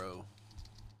interweb, bro?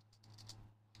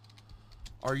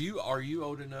 Are you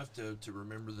old enough to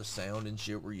remember the sound and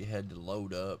shit where you had to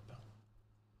load up?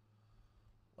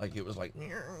 Like it was like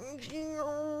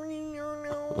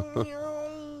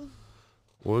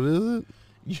What is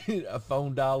it? a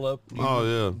phone dial up. Oh,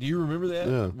 yeah. Do you remember that?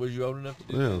 Yeah. Was you old enough to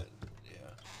do Yeah. that?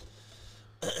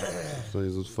 Yeah.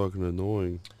 Things was fucking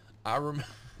annoying. I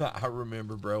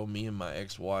remember, bro, me and my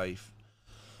ex-wife,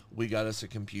 we got us a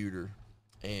computer,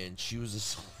 and she was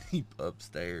asleep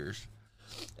upstairs,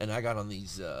 and I got on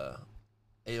these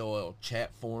AOL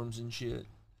chat forums and shit,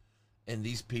 and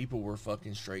these people were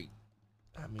fucking straight.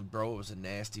 I mean, bro, it was a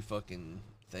nasty fucking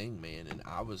thing, man, and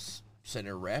I was sitting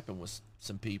there rapping with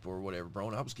some people or whatever, bro,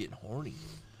 and I was getting horny.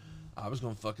 I was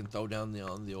gonna fucking throw down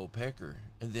on the old pecker,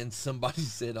 and then somebody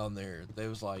said on there, they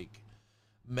was like,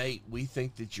 mate, we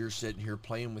think that you're sitting here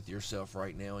playing with yourself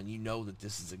right now, and you know that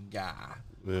this is a guy.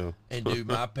 Yeah. And dude,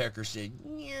 my pecker said,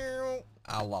 "Meow."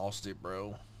 I lost it,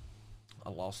 bro. I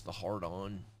lost the heart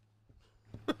on.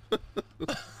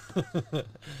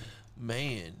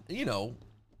 Man, you know,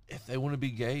 if they want to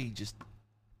be gay, just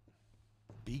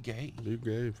be gay. Be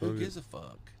gay. Who Fuck gives it. a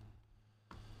fuck?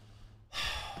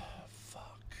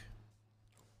 Fuck.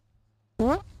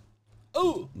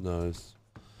 Oh, Nice.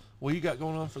 what you got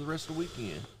going on for the rest of the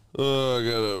weekend? I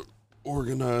gotta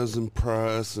organize and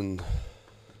price and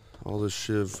all this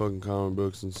shit, fucking comic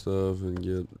books and stuff, and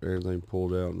get everything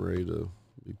pulled out and ready to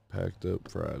be packed up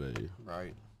Friday.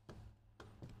 Right.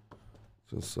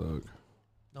 It's gonna suck.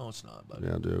 No, it's not, buddy.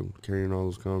 Yeah, dude. Carrying all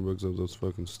those comic books up those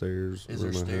fucking stairs. Is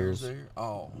there around my stairs house. there?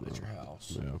 Oh, at your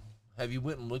house. Yeah. Have you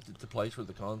went and looked at the place where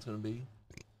the con's going to be?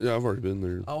 Yeah, I've already been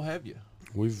there. Oh, have you?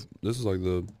 This is like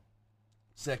the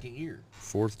Second year.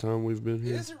 4th time we've been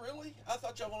here. Is it really? I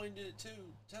thought y'all only did it 2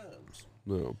 times.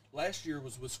 No. Last year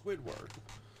was with Squidward,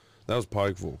 That was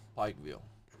Pikeville. Pikeville.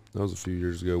 That was a few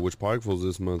years ago, which Pikeville's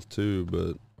this month too,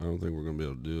 but I don't think we're going to be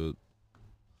able to do it.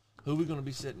 Who are we going to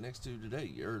be sitting next to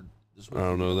today? Or this I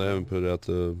don't know. They haven't put out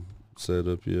the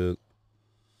setup yet.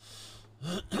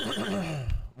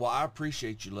 Well, I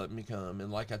appreciate you letting me come.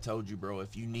 And like I told you, bro,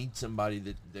 if you need somebody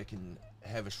that can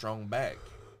have a strong back,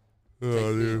 Oh, take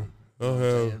dude. them. You know what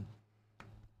I'm saying?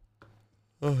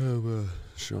 I'll have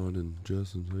Sean and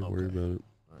Justin. I ain't worried Okay. about it.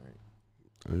 All right.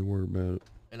 I ain't worried about it.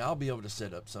 And I'll be able to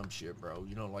set up some shit, bro.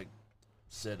 You know, like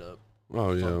set up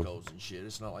Oh, yeah. Funkos and shit.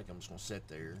 It's not like I'm just going to sit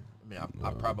there. I mean,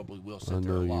 I probably will I sit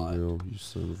there know a you lot. will, you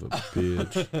son of a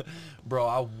bitch. Bro,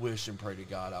 I wish and pray to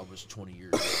God I was 20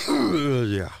 years old.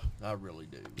 Yeah, I really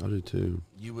do. I do too.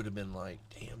 You would have been like,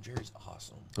 damn, Jerry's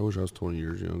awesome. I wish I was 20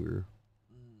 years younger.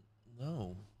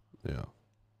 No. Yeah.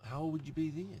 How old would you be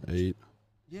then? 8.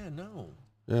 Yeah, no.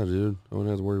 Yeah, dude. I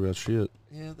wouldn't have to worry about shit.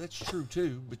 Yeah, that's true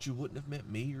too. But you wouldn't have met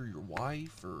me or your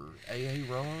wife or AA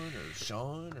Ron or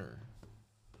Sean or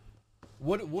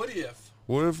what if?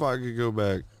 What if I could go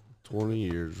back 20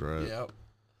 years, right? Yep.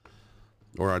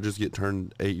 Or I just get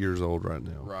turned 8 years old right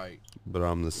now. Right. But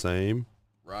I'm the same.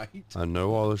 Right. I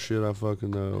know all the shit I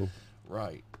fucking know.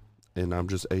 Right. And I'm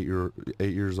just 8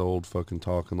 years old fucking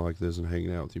talking like this and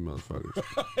hanging out with you motherfuckers.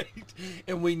 Right.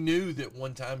 And we knew that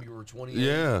one time you were 28.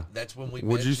 Yeah. That's when we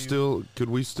Would met you could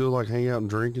we still like hang out and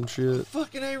drink and shit?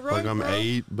 Fucking A right, Like I'm bro.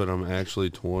 8, but I'm actually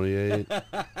 28.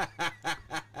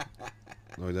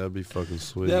 Like that'd be fucking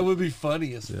sweet. That would be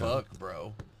funny as Yeah. fuck,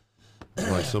 bro.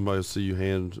 Like somebody will see you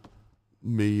hand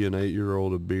me, an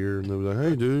 8-year-old, a beer, and they'll be like,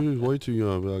 "Hey, dude, he's way too young."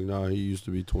 I'll be like, "Nah, he used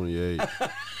to be 28."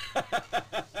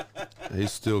 he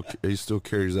still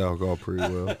carries alcohol pretty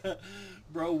well.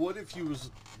 Bro, what if you was,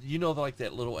 like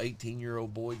that little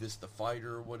 18-year-old boy that's the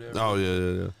fighter or whatever? Oh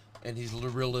yeah. And he's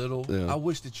real little. Yeah. I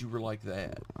wish that you were like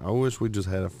that. I wish we just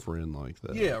had a friend like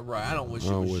that. Yeah, right. I don't wish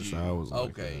it was you. I was like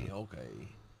okay, that. okay.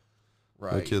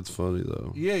 Right. That kid's funny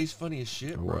though. Yeah, he's funny as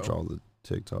shit, I bro. watch all the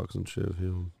TikToks and shit of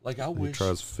him. Like I He wish.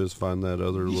 tries to fist find that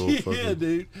other little Yeah, fucking.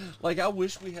 dude. Like I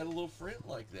wish we had a little friend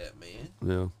like that, man.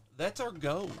 Yeah. That's our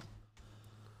goal.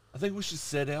 I think we should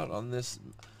set out on this.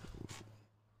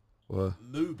 What?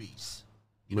 Movies.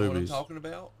 You know what I'm Movies. talking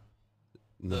about?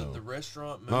 No. The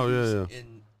restaurant movies. Oh, yeah.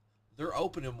 And they're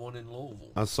opening one in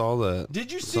Louisville. I saw that.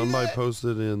 Did you see Somebody that?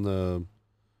 posted in the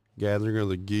Gathering of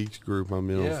the Geeks group I'm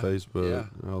in Yeah, on Facebook. yeah.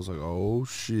 And I was like, oh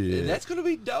shit. And that's gonna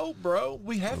be dope, bro.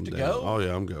 We have I'm to down. go. Oh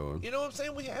yeah, I'm going. You know what I'm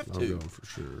saying? We have I'm to. going for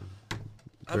sure.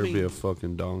 I There'd be mean- a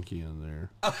fucking donkey in there.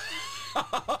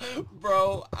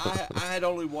 Bro, I had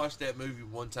only watched that movie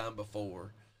one time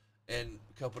before, and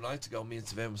a couple nights ago, me and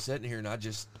Savannah was sitting here, and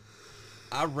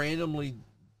I randomly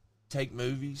take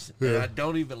movies, and I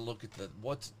don't even look at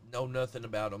know nothing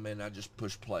about them, and I just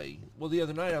push play. Well, the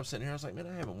other night I was sitting here, I was like, man,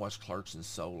 I haven't watched Clerks in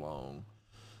so long.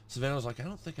 Savannah was like, I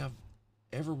don't think I've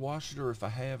ever watched it, or if I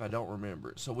have, I don't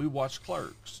remember it. So we watched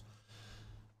Clerks.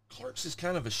 Clerks is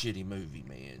kind of a shitty movie,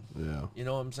 man. Yeah. You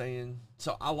know what I'm saying?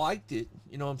 So I liked it.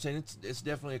 You know what I'm saying? It's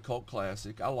definitely a cult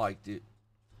classic. I liked it.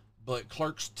 But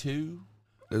Clerks 2,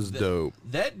 It's dope.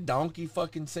 that donkey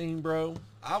fucking scene, bro,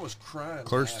 I was crying.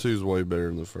 Clerks laughing. 2 is way better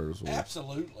than the first one.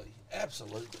 Absolutely.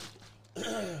 Absolutely.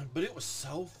 But it was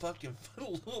so fucking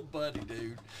fun. Little buddy,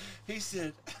 dude. He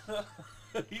said,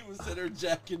 he was sitting there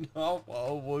jacking off while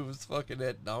old boy was fucking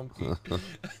that donkey.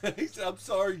 He said, I'm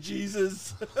sorry,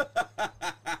 Jesus.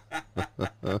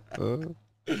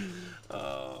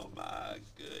 Oh, my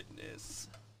goodness.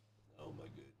 Oh, my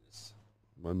goodness.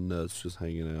 My nuts just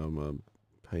hanging out of my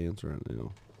pants right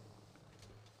now.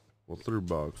 Well, through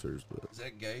boxers, but Is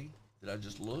that gay that I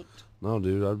just looked? no,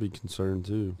 dude, I'd be concerned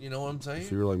too. You know what I'm saying?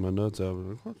 If you were like my nuts out, I'd be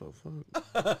like, what the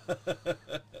fuck?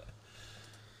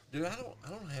 Dude, I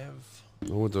don't have...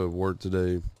 I went to work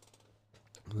today.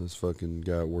 This fucking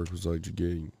guy at work was like, did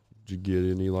you get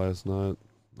any last night?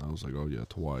 I was like, oh yeah,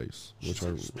 twice. You Which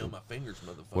I smell my fingers,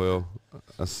 motherfucker. well,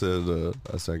 I said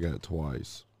I got it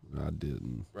twice. I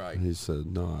didn't. Right. And he said,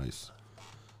 nice. I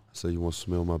said, you want to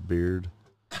smell my beard?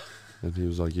 And he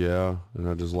was like, yeah. And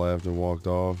I just laughed and walked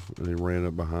off. And he ran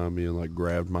up behind me and like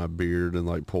grabbed my beard and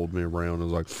like pulled me around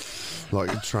and was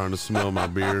like trying to smell my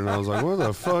beard. And I was like, what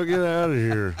the fuck? Get out of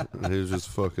here. And he was just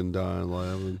fucking dying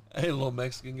laughing. Hey, little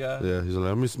Mexican guy. Yeah. He's like,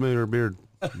 let me smell your beard.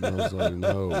 And I was like,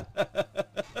 no.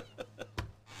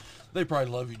 They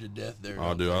probably love you to death there. Oh,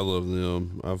 don't dude, they? I love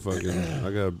them.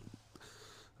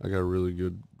 I got a really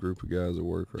good group of guys at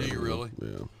work right Do you now. really?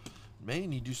 Yeah.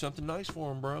 Man, you do something nice for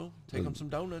them, bro. Take them some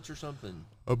donuts or something.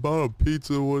 I bought him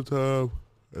pizza one time,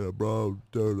 and I brought him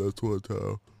donuts one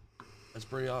time. That's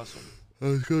pretty awesome. I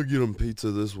was gonna get him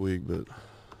pizza this week, but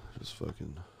just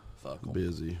fucking Fuck them.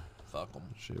 busy. Fuck them.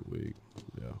 Shit week.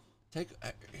 Yeah.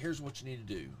 Here's what you need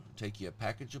to do. Take you a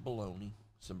package of bologna,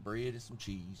 some bread, and some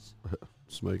cheese.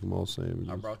 Just make them all sandwiches.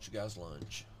 I brought you guys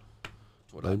lunch.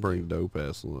 That's what They I bring do. dope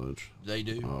ass lunch. They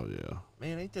do. Oh yeah.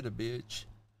 Man, ain't that a bitch?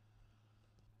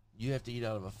 You have to eat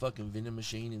out of a fucking vending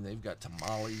machine, and they've got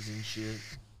tamales and shit.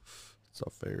 It's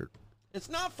not fair. It's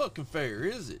not fucking fair,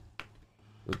 is it?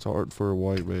 It's hard for a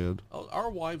white man. Oh,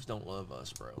 our wives don't love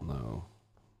us, bro. No.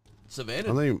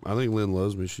 Savannah. I think Lynn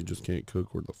loves me. She just can't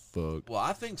cook worth the fuck. Well,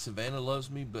 I think Savannah loves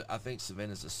me, but I think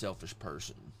Savannah's a selfish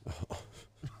person.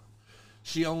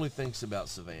 She only thinks about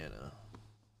Savannah.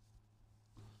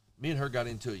 Me and her got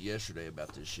into it yesterday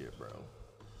about this shit, bro.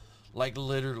 Like,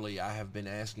 literally, I have been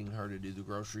asking her to do the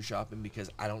grocery shopping because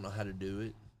I don't know how to do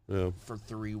it Yeah. for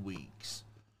 3 weeks.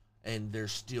 And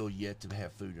there's still yet to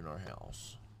have food in our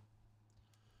house.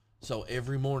 So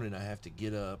every morning I have to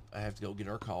get up. I have to go get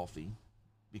our coffee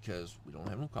because we don't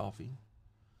have no coffee.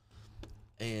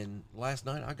 And last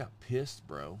night I got pissed,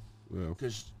 bro, Yeah.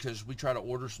 because we tried to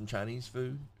order some Chinese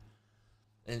food.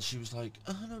 And she was like,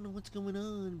 I don't know what's going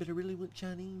on, but I really want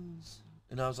Chinese.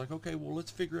 And I was like, okay, well, let's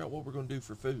figure out what we're going to do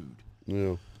for food.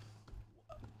 Yeah.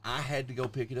 I had to go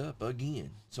pick it up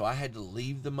again. So I had to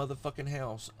leave the motherfucking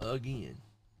house again.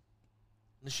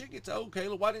 And the shit gets old,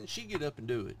 Kayla. Why didn't she get up and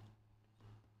do it?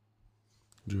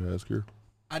 Did you ask her?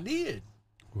 I did.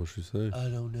 What'd she say? I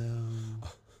don't know.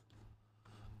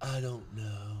 I don't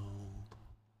know.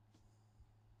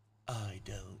 I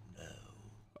don't know.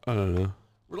 I don't know.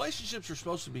 Relationships are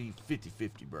supposed to be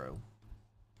 50-50, bro.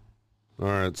 All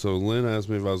right, so Lynn asked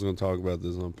me if I was going to talk about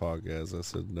this on podcast. I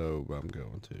said no, but I'm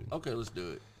going to. Okay, let's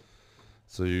do it.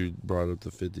 So you brought up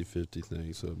the 50-50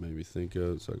 thing, so it made me think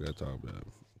of it, so I got to talk about it.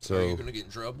 So are you So, going to get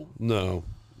in trouble? no.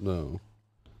 And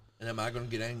am I going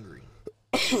to get angry?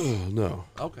 No.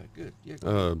 Okay, good. Yeah.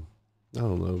 Go I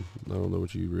don't know. I don't know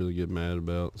what you really get mad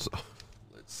about. So,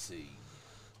 let's see.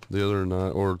 the other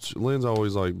night, or Lynn's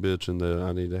always like bitching that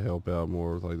I need to help out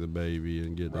more with like the baby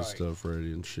and getting his Right. stuff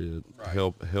ready and shit. Right.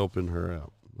 Helping her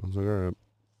out. I was like, all right.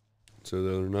 So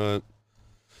the other night,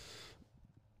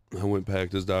 I went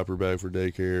packed his diaper bag for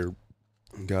daycare,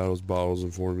 got those bottles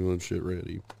and formula and shit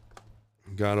ready,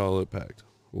 got all it packed.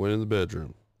 Went in the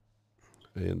bedroom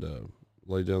and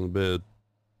laid down in the bed.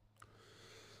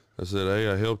 I said, hey,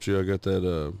 I helped you. I got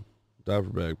that diaper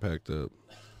bag packed up.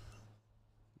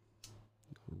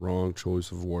 Wrong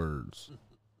choice of words.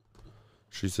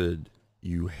 She said,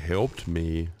 you helped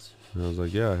me. And I was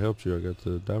like, yeah, I helped you. I got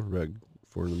the diaper bag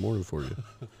in the morning for you.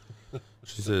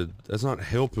 She said, that's not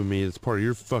helping me. It's part of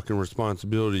your fucking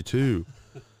responsibility too.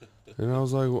 And I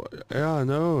was like, well, yeah, I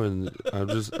know. And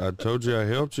I told you I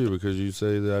helped you because you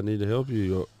say that I need to help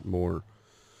you more.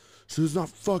 She was not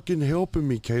fucking helping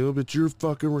me, Caleb. It's your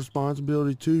fucking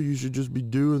responsibility too. You should just be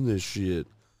doing this shit.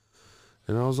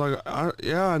 And I was like,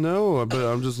 yeah, I know,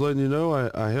 but I'm just letting you know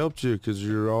I helped you because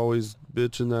you're always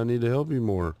bitching that I need to help you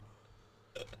more.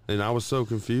 And I was so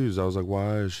confused. I was like,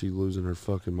 why is she losing her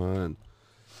fucking mind?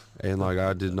 And like,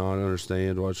 I did not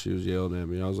understand what she was yelling at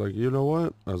me. I was like, you know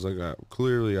what? I was like,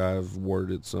 clearly I've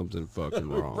worded something fucking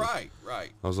wrong. Right.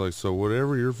 I was like, so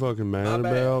whatever you're fucking mad My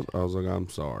bad. about, I was like, I'm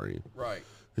sorry. Right.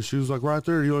 And she was like, right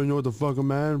there, you don't even know what the fuck I'm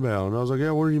mad about. And I was like,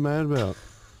 yeah, what are you mad about?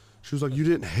 She was like, you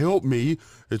didn't help me.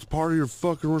 It's part of your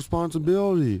fucking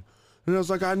responsibility. And I was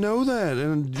like, I know that.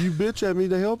 And you bitch at me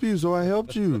to help you, so I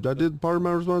helped you. I did part of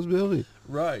my responsibility.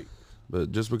 Right.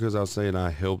 But just because I was saying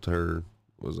I helped her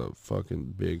was a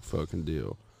fucking big fucking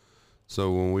deal.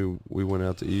 So when we went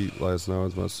out to eat last night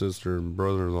with my sister and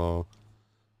brother-in-law,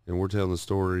 and we're telling the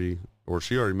story, or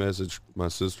she already messaged my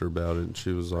sister about it, and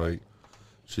she was like,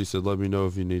 she said, let me know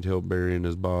if you need help burying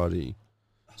his body.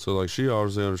 So, like, she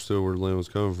obviously understood where Lynn was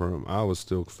coming from. I was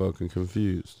still fucking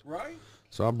confused. Right.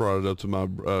 So I brought it up to my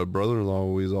brother-in-law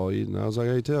when we was all eating. I was like,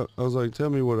 hey, tell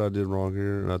me what I did wrong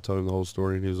here. And I told him the whole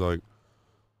story, and he was like,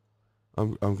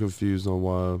 I'm confused on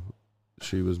why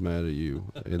she was mad at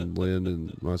you. And Lynn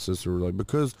and my sister were like,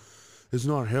 because it's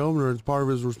not helping her. It's part of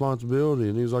his responsibility.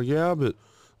 And he was like, yeah, but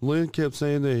Lynn kept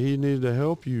saying that he needed to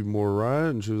help you more, right?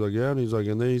 And she was like, yeah. And he's like,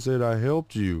 and then he said, I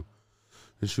helped you.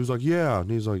 And she was like, yeah.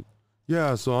 And he's like,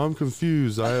 yeah, so I'm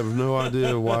confused. I have no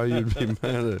idea why you'd be mad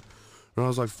at it. And I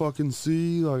was like, fucking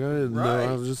see? Like, I didn't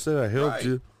know. I just said I helped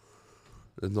you.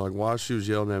 And, like, while she was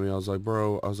yelling at me, I was like,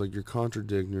 bro, I was like, you're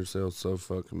contradicting yourself so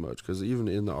fucking much. Because even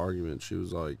in the argument, she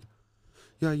was like,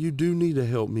 yeah, you do need to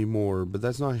help me more, but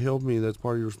that's not help me. That's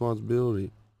part of your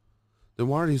responsibility. Then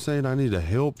why are you saying I need to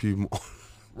help you more?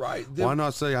 Right. Why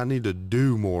not say I need to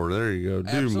do more? There you go.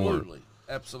 Do more.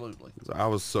 Absolutely. I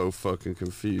was so fucking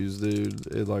confused,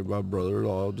 dude. And like my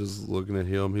brother-in-law, just looking at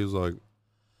him, he was like,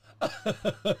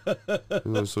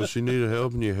 so she needed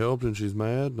help and you helped and she's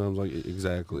mad? And I was like,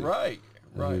 exactly. Right.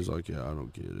 And he was like, yeah, I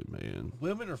don't get it, man.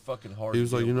 Women are fucking hard. He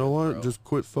was like, you know what? Bro. Just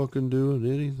quit fucking doing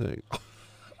anything.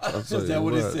 Is that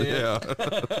what he said?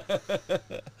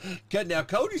 Yeah. Now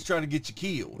Cody's trying to get you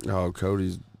killed. Oh,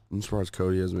 I'm surprised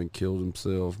Cody hasn't been killed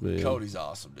himself, man. Cody's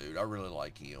awesome, dude. I really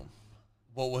like him.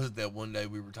 What was it that one day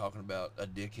we were talking about a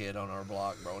dickhead on our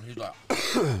block, bro? And he's like,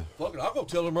 fuck it, I'll go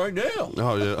tell him right now.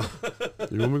 Oh, yeah.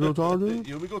 You want me to go talk to him?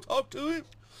 You want me to go talk to him?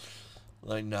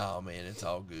 Like, nah, man, it's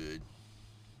all good.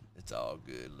 It's all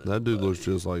good. That dude looks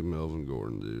just like Melvin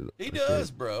Gordon, dude. He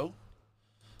does, bro.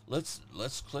 Let's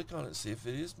click on it and see if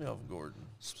it is Melvin Gordon.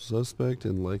 Suspect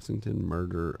in Lexington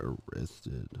murder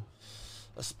arrested.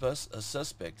 A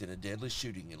suspect in a deadly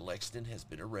shooting in Lexington has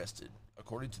been arrested.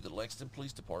 According to the Lexington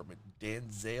Police Department,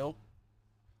 Denzel,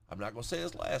 I'm not going to say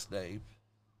his last name.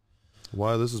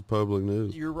 Why? This is public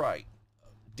news. You're right.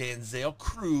 Denzel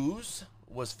Cruz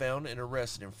was found and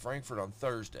arrested in Frankfort on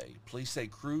Thursday. Police say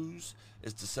Cruz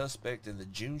is the suspect in the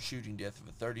June shooting death of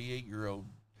a 38-year-old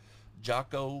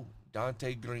Jocko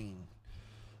Dante Green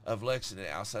of Lexington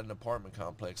outside an apartment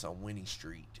complex on Winnie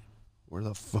Street. Where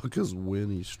the fuck is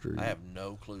Winnie Street? I have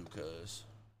no clue, cuz.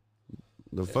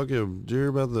 The fucking, did you hear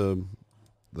about the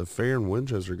fair in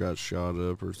Winchester got shot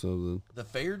up or something? The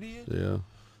fair did? Yeah. Man,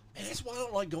 that's why I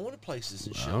don't like going to places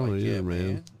and shit I don't like either, that,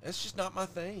 man. man. That's just not my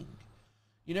thing.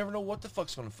 You never know what the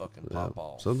fuck's going to fucking pop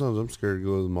off. Sometimes I'm scared to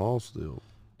go to the mall still.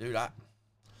 Dude,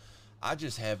 I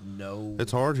just have no...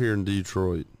 It's hard here in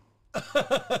Detroit. You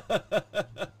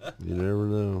never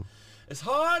know. It's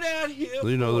hard out here.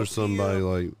 You know, for there's somebody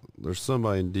you. there's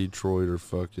somebody in Detroit or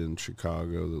fucking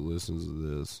Chicago that listens to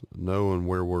this, knowing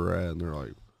where we're at, and they're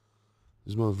like,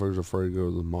 these motherfuckers are afraid to go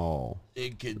to the mall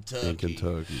in Kentucky. in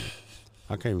Kentucky.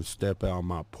 I can't even step out on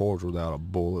my porch without a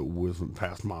bullet whizzing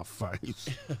past my face.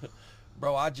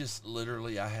 Bro, I just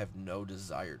literally, I have no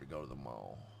desire to go to the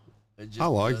mall. I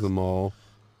like the mall,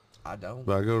 I don't.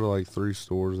 but I go to like 3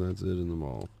 stores and that's it in the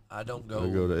mall. I don't go. I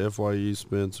go to FYE,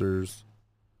 Spencer's,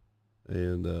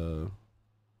 and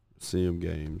CM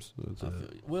Games. That's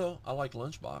it. Well, I like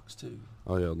Lunchbox too.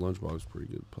 Oh yeah, Lunchbox is a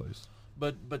pretty good place.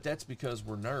 But that's because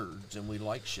we're nerds and we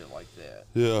like shit like that.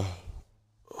 Yeah.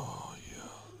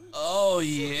 Oh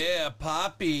yeah,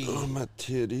 Poppy. Oh, my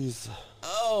titties.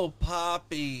 Oh,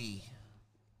 Poppy.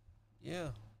 Yeah.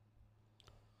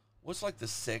 What's like the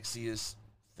sexiest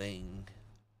thing?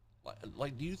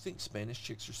 Like, do you think Spanish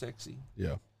chicks are sexy?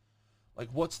 Yeah. Like,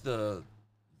 what's the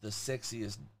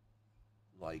sexiest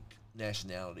like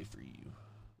nationality for you?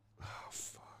 Oh,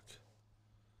 fuck.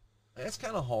 That's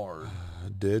kind of hard.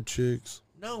 Dead chicks?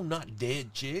 No, not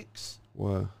dead chicks.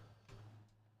 Why?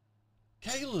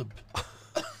 Caleb.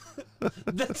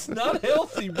 That's not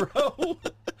healthy, bro.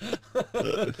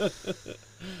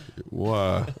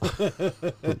 Why?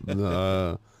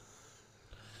 Nah.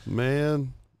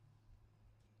 Man,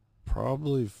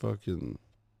 probably fucking,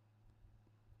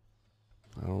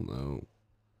 I don't know.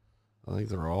 I think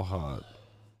they're all hot.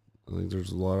 I think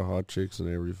there's a lot of hot chicks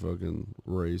in every fucking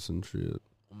race and shit.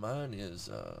 Mine is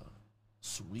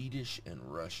Swedish and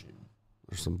Russian.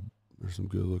 There's some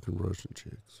good looking Russian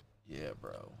chicks. Yeah,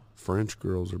 bro. French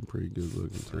girls are pretty good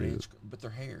looking too. But they're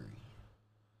hairy.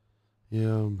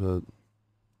 Yeah, but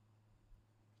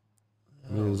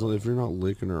I mean, if you're not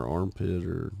licking her armpit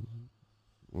or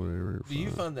whatever. Do you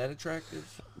find that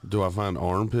attractive? Do I find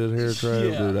armpit hair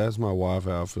attractive? Yeah. Dude, ask my wife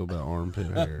how I feel about armpit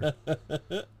hair.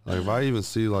 Like, if I even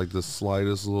see, like, the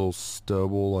slightest little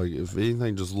stubble, like, if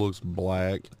anything just looks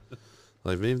black,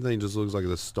 like, if anything just looks like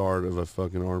the start of a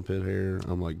fucking armpit hair,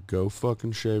 I'm like, go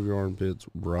fucking shave your armpits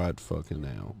right fucking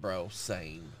now. Bro,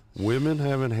 same. Women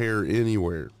having hair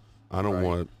anywhere, I don't Right.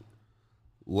 want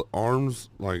arms,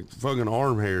 like, fucking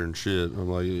arm hair and shit. I'm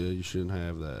like, yeah, you shouldn't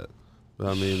have that. But,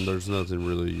 I mean, there's nothing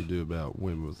really you do about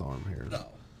women with arm hair. No.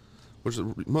 Which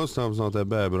most times not that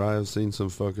bad, but I have seen some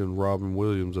fucking Robin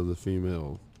Williams of the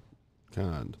female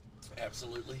kind.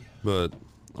 Absolutely. But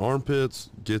armpits,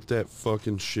 get that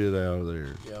fucking shit out of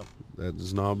there. Yep. That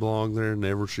does not belong there.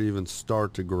 Never should even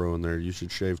start to grow in there. You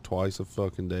should shave twice a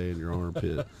fucking day in your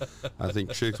armpit. I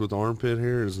think chicks with armpit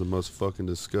hair is the most fucking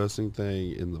disgusting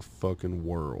thing in the fucking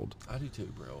world. I do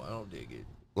too, bro. I don't dig it.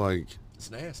 Like,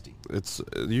 It's nasty.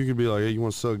 you could be like, hey, you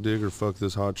want to suck dick or fuck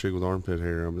this hot chick with armpit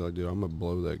hair? I'll be like, dude, I'm gonna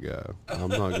blow that guy. I'm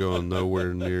not going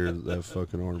nowhere near that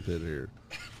fucking armpit hair.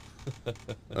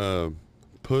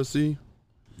 Pussy,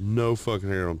 no fucking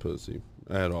hair on pussy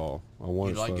at all. I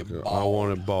want You like it fucking, I bald.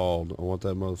 want it bald. I want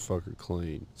that motherfucker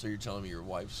clean. So you're telling me your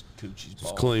wife's coochie's It's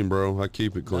bald? clean, bro. I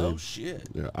keep it clean. No shit.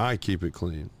 Yeah, I keep it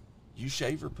clean. You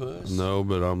shave her puss? No,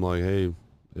 but I'm like, hey,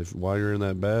 if while you're in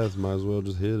that bath, might as well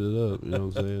just hit it up. You know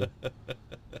what I'm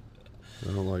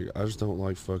saying? I just don't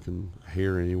like fucking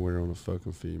hair anywhere on a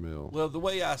fucking female. Well, the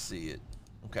way I see it,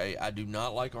 okay, I do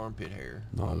not like armpit hair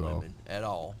Not on at all. women at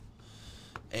all.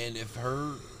 And if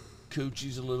her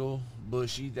coochie's a little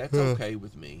bushy, that's okay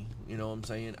with me. You know what I'm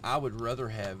saying? I would rather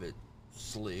have it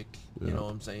slick, you Yeah. know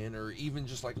what I'm saying? Or even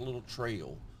just like a little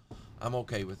trail. I'm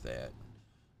okay with that.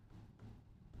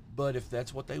 But if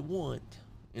that's what they want,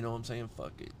 you know what I'm saying?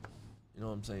 Fuck it. You know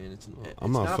what I'm saying?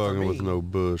 I'm not for fucking with me. no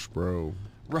bush, bro.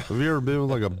 Right. Have you ever been with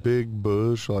like a big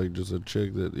bush, like just a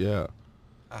chick that? Yeah,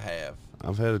 I have.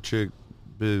 I've had a chick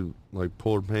like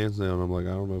pull her pants down. I'm like, I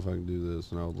don't know if I can do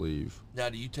this, and I'll leave. Now,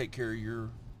 do you take care of your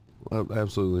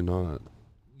Absolutely not.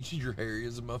 your hair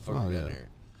is a motherfucker Oh, yeah. down there?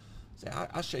 See,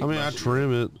 I shave I mean, my I shit.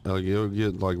 trim it. Like it'll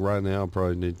get like right now, I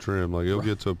probably need trim. Like it'll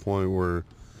get to a point where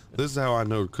this is how I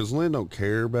know, because Lynn don't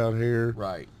care about hair.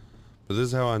 Right. But this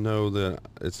is how I know that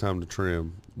it's time to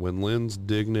trim. When Lynn's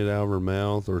digging it out of her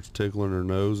mouth or it's tickling her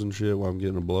nose and shit while I'm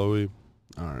getting a blowy,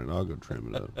 all right, I'll go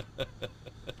trim it up.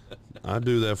 I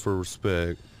do that for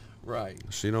respect. Right.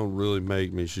 She don't really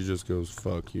make me. She just goes,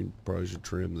 fuck, you probably should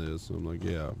trim this. I'm like,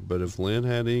 yeah. But if Lynn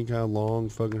had any kind of long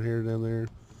fucking hair down there,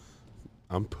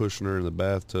 I'm pushing her in the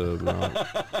bathtub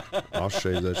and I'll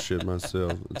shave that shit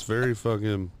myself. It's very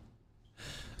fucking...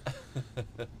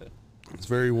 It's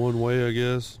very one way, I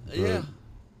guess. But Yeah.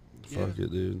 fuck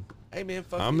it, dude. Hey man,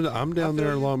 fuck I'm it. I'm I down feel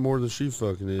there a you. lot more than she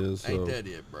fucking is. So. Ain't that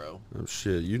it, bro? Oh,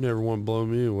 shit, you never want to blow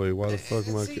me away. Why the fuck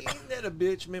am I? See, ain't that a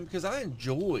bitch, man? Because I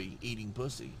enjoy eating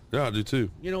pussy. Yeah, I do too.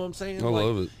 You know what I'm saying? I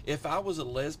love it. If I was a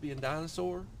lesbian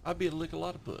dinosaur, I'd be a lick a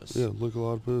lot of puss. Yeah, look a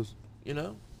lot of puss. You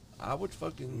know, I would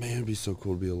fucking. Man, it'd be so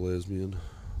cool to be a lesbian.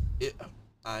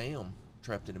 I am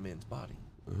trapped in a man's body.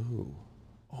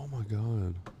 Oh my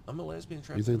god. I'm a lesbian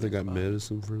trapped. You think they in a got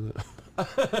man's medicine for that?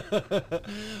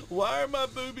 body. Why are my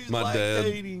boobies My dad-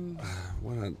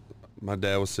 lactating? My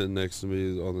dad was sitting next to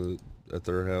me at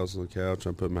their house on the couch.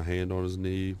 I put my hand on his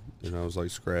knee, and I was like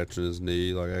scratching his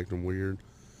knee, like acting weird.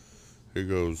 He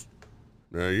goes,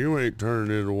 "Now you ain't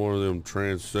turning into one of them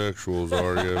transsexuals,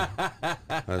 are you?"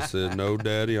 I said, "No,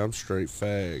 Daddy, I'm straight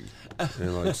fag."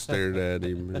 And like stared at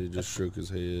him, and he just shook his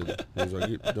head. He was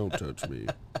like, "Don't touch me.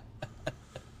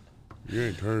 You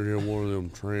ain't turning into one of them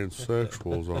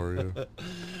transsexuals, are you?"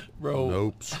 Bro,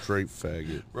 Nope, straight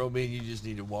faggot. bro, man, you just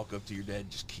need to walk up to your dad and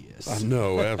just kiss. I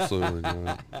know, absolutely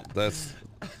not. That's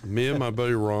me and my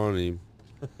buddy Ronnie.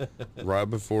 Right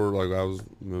before, like,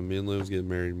 me and Liv was getting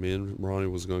married. Me and Ronnie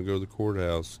was gonna go to the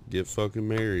courthouse, get fucking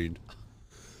married,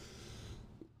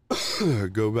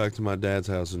 go back to my dad's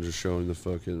house and just show him the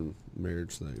fucking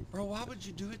marriage thing. Bro, why would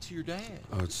you do it to your dad?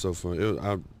 Oh, it's so funny.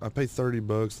 I paid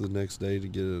 $30 the next day to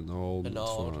get it annulled.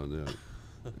 Annulled. It's fine,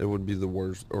 yeah. It would be the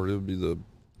worst, or it would be the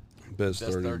best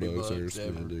 $30 I ever bucks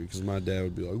spent, ever. dude. Because my dad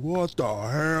would be like, "What the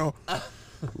hell?"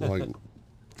 Like,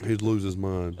 he'd lose his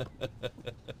mind.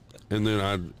 And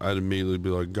then I'd immediately be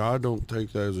like, "God don't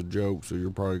take that as a joke, so you're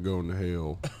probably going to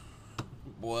hell.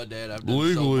 Boy, Dad, I've done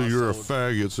Legally, sold my you're a soul.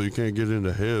 faggot, so you can't get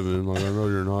into heaven. Like, I know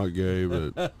you're not gay,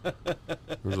 but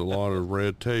there's a lot of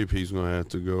red tape he's going to have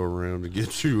to go around to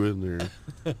get you in there."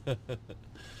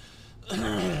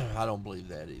 I don't believe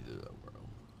that either, though, bro.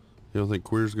 You don't think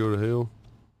queers go to hell?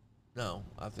 No,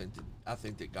 I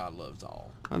think that God loves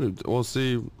all. I do. Well,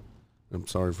 see, I'm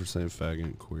sorry for saying faggot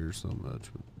and queer so much,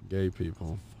 but gay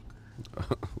people,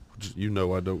 you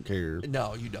know, I don't care.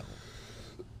 No, you don't.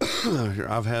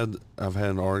 I've had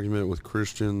an argument with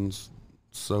Christians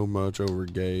so much over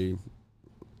gay,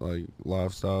 like,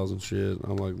 lifestyles and shit.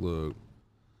 I'm like, look,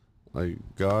 like,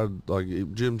 God, like,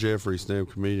 Jim Jeffries,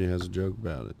 stand-up comedian, has a joke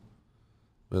about it.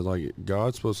 But, like,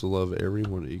 God's supposed to love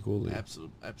everyone equally.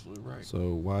 Absolutely right.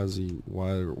 So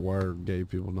why are gay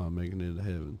people not making it into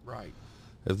heaven? Right.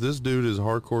 If this dude is a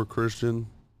hardcore Christian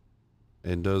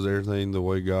and does everything the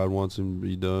way God wants him to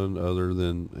be done, other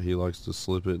than he likes to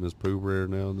slip it in his pooper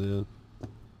every now and then,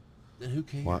 Then who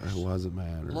cares? why does it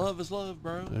matter? Love is love,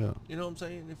 bro. Yeah. You know what I'm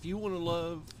saying? If you want to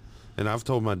love, And I've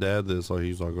told my dad this, like,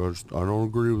 he's like, I don't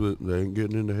agree with it. They ain't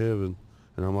getting into heaven.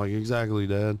 And I'm like, exactly,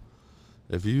 Dad.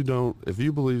 If you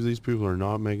believe these people are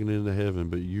not making it into heaven,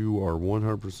 but you are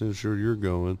 100% sure you're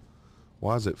going,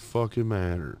 why does it fucking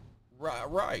matter?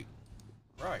 right.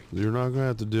 You're not gonna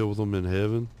have to deal with them in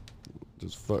heaven.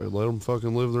 Just let them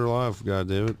fucking live their life,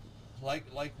 goddammit. Like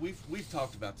we've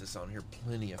talked about this on here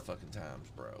plenty of fucking times,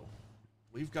 bro.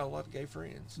 We've got a lot of gay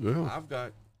friends. Yeah. I've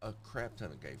got a crap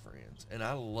ton of gay friends, and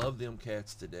I love them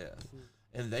cats to death.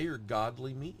 And they are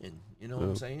godly men. You know what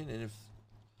I'm saying? And if,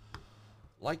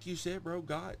 like you said, bro,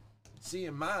 God, see,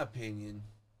 in my opinion,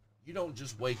 you don't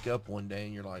just wake up one day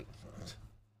and you're like,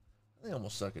 I think I'm gonna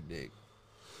suck a dick.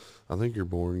 I think you're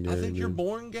born gay. I think you're dude.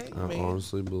 born gay, I man.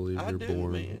 honestly believe I you're do,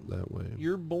 born man. that way.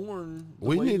 You're born. The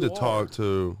We way need to you are. talk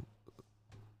to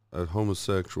a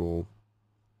homosexual.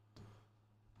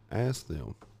 Ask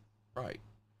them. Right.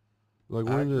 Like,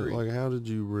 I agree. how did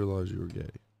you realize you were gay?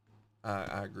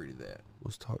 I agree to that.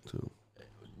 Let's talk to them.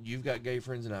 You've got gay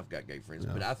friends and I've got gay friends,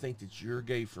 Yeah. but I think that your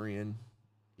gay friend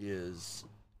is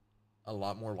a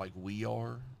lot more like we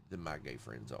are than my gay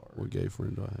friends are. What gay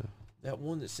friend do I have? That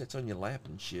one that sits on your lap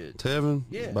and shit. Tevin?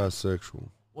 Yeah. Bisexual.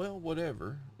 Well,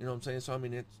 whatever. You know what I'm saying? So, I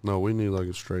mean, it's No, we need like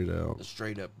a straight out a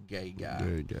straight up gay guy.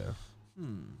 gay guy.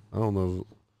 I don't know.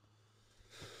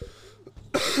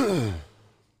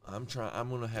 I'm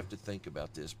going to have to think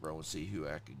about this, bro, and see who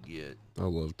I could get. I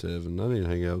love Tevin. I need to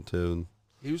hang out with Tevin.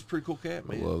 He was a pretty cool cat,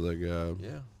 man. I love that guy.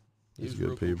 Yeah. He He's was a good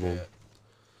real cool people. cat.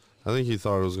 I think he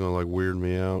thought it was gonna like weird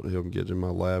me out, him getting in my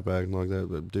lap acting like that.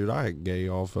 But dude, I act gay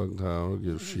all fucking time. I don't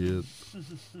give a shit.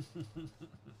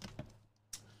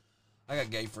 I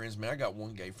got gay friends, man. I got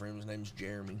one gay friend. His name's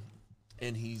Jeremy,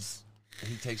 and he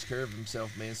takes care of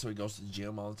himself, man. So he goes to the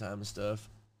gym all the time and stuff.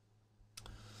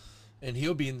 And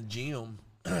he'll be in the gym,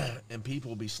 and people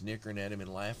will be snickering at him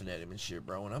and laughing at him and shit,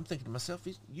 bro. And I'm thinking to myself,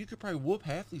 you could probably whoop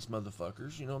half these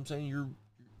motherfuckers. You know what I'm saying?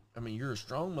 You're a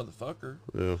strong motherfucker.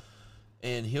 Yeah.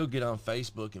 And he'll get on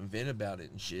Facebook and vent about it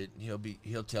and shit. And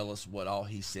he'll tell us what all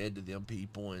he said to them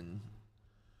people. And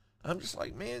I'm just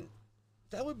like, man,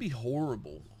 That would be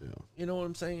horrible. Yeah. You know what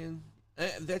I'm saying?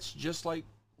 That's just like,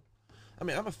 I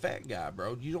mean, I'm a fat guy,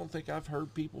 bro. You don't think I've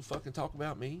heard people fucking talk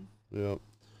about me? Yeah.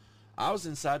 I was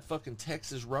inside fucking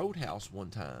Texas Roadhouse one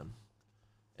time,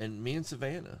 and me and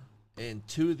Savannah, and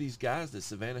two of these guys that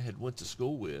Savannah had went to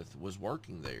school with was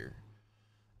working there,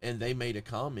 and they made a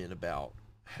comment about,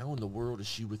 how in the world is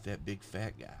she with that big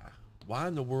fat guy? Why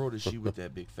in the world is she with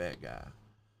that big fat guy?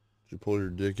 Did you pull your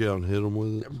dick out and hit him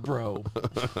with it? Bro,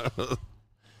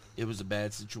 it was a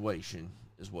bad situation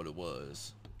is what it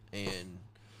was. And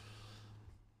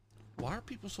why are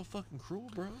people so fucking cruel,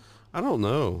 bro? I don't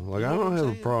know. Like, You know I what don't I'm have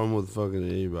saying? a problem with fucking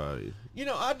anybody. You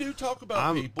know, I do talk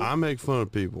about people. I make fun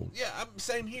of people. Yeah,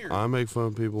 same here. I make fun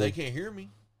of people. They can't hear me.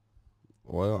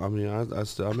 Well, I mean, I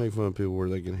make fun of people where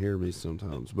they can hear me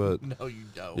sometimes, but No, you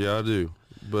don't. yeah, I do,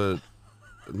 but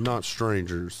not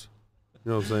strangers.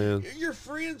 You know what I'm saying? Your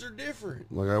friends are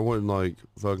different. Like, I wouldn't like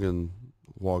fucking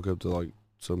walk up to like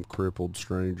some crippled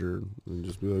stranger and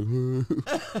just be like,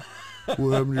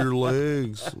 "What happened to your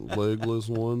legs, legless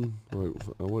one?" Like,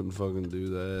 I wouldn't fucking do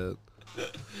that.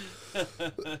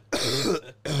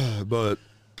 But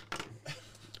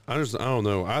I don't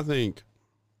know. I think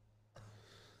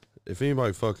if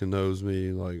anybody fucking knows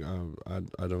me, like,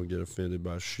 I don't get offended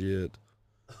by shit.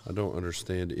 I don't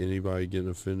understand anybody getting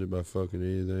offended by fucking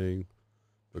anything,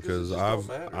 because it just don't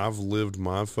matter. I've lived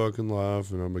my fucking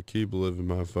life, and I'm gonna keep living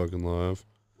my fucking life.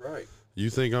 Right. You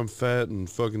think I'm fat and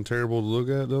fucking terrible to look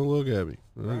at? Don't look at me.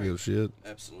 I don't Right. give a shit.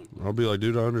 Absolutely. I'll be like,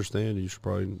 dude, I understand. You should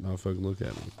probably not fucking look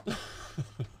at me.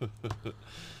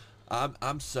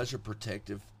 I'm such a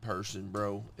protective person,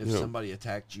 bro. If Yeah. somebody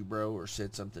attacked you, bro, or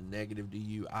said something negative to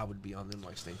you, I would be on them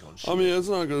like stink on shit. I mean, it's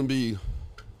not gonna be.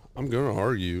 I'm gonna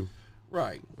argue.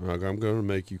 right. Like, I'm gonna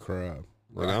make you cry.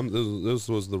 Like, Right. This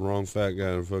was the wrong fat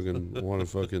guy to fucking want to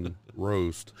fucking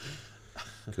roast,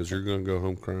 because you're gonna go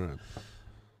home crying.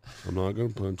 I'm not gonna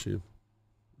punch you,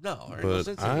 No, there ain't no but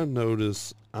sense in I it.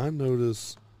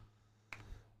 notice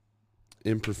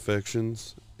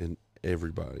imperfections in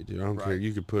everybody, dude. I don't care. Right.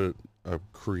 You could put a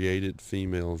created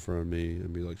female in front of me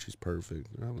and be like, she's perfect.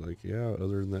 And I'm like, yeah,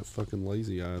 other than that fucking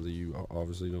lazy eye that you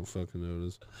obviously don't fucking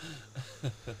notice.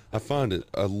 I find it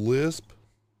a lisp,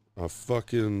 a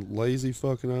fucking lazy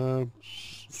fucking eye,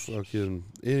 fucking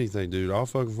anything, dude. I'll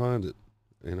fucking find it,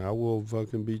 and I will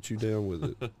fucking beat you down with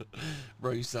it.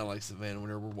 Bro, you sound like Savannah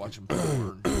whenever we're watching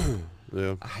porn.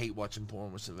 Yeah. I hate watching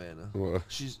porn with Savannah. Well,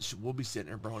 We'll be sitting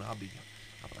there, bro, and I'll be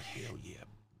like, hell yeah,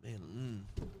 man.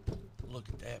 Look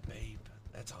at that, babe.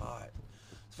 That's hot.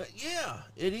 Yeah,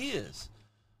 it is.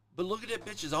 But look at that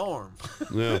bitch's arm.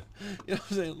 yeah. You know what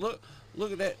I'm saying?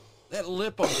 Look at that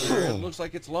lip over there. It looks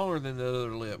like it's longer than the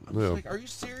other lip. I'm Yeah. just like, are you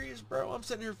serious, bro? I'm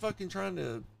sitting here fucking trying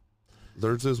to.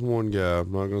 There's this one guy.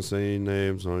 I'm not gonna say any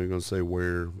names. I'm not even gonna say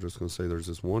where. I'm just gonna say there's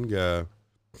this one guy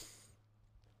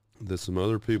that some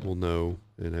other people know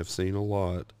and have seen a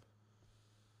lot.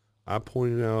 I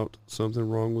pointed out something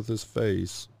wrong with his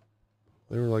face.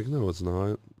 They were like, "No, it's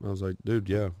not." I was like, "Dude,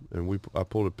 yeah." And I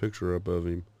pulled a picture up of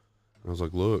him. I was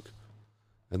like, "Look."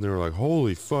 And they were like,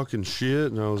 "Holy fucking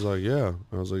shit!" And I was like, "Yeah."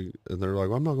 I was like, and they're like,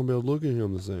 well, "I'm not gonna be able to look at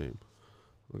him the same."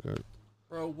 Okay,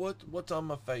 Bro, what's on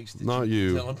my face? That not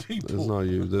you. Telling people. It's not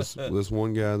you. This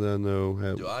one guy that I know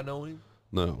had Do I know him?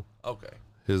 no. Okay.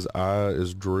 His eye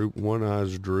is drooped. One eye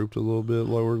is drooped a little bit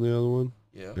lower than the other one,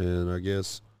 Yeah. and I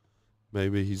guess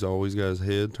maybe he's always got his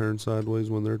head turned sideways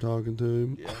when they're talking to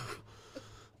him. Yeah.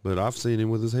 But I've seen him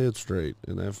with his head straight,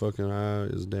 and that fucking eye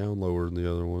is down lower than the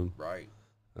other one. Right.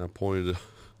 And I pointed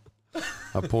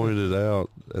it out,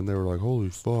 and they were like, "Holy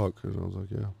fuck!" And I was like,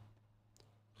 "Yeah."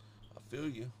 I feel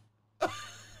you.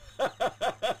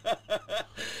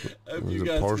 If was you a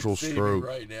guys partial can see me stroke.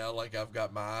 right now, like I've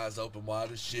got my eyes open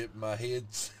wide as shit, and my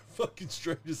head's fucking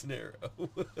straight as an arrow.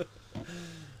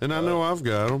 And I know I've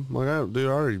got them. Like, I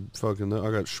already fucking know.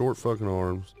 I got short fucking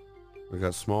arms. I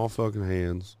got small fucking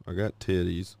hands. I got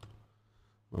titties.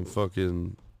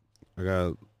 I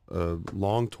got a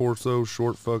long torso,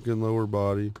 short fucking lower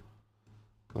body.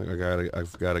 Like,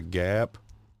 I've got a gap.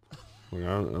 Like,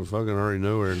 I fucking already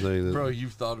know everything. That, Bro,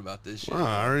 you've thought about this shit. Well,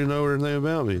 I already know everything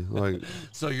about me. Like,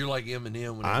 So you're like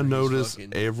Eminem. Whenever I he's notice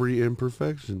fucking, every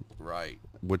imperfection, right.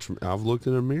 which I've looked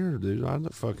in a mirror, dude. I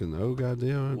don't fucking know,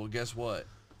 goddamn it. Well, guess what?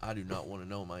 I do not want to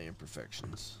know my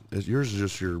imperfections. Yours is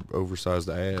just your oversized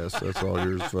ass. That's all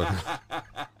yours. Fucking.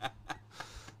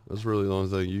 That's really the only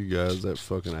thing you got is that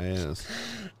fucking ass.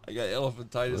 I got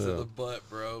elephantitis Yeah. in the butt,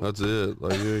 bro. That's it.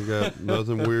 Like, you ain't got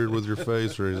nothing weird with your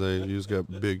face or anything. You just got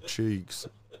big cheeks.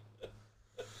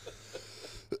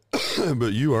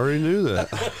 But you already knew that.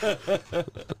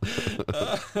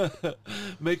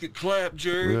 Make it clap,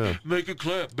 Jerry. Yeah. Make it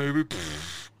clap, baby.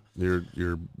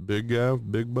 You're big guy,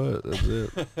 big butt. That's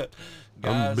it. I'm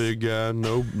a Guys, big guy,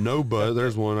 no butt.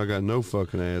 There's one. I got no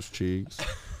fucking ass cheeks.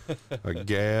 A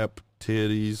gap,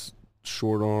 titties,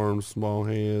 short arms, small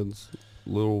hands,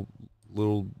 little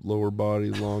lower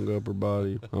body, long upper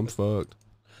body. I'm fucked.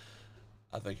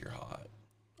 I think you're hot.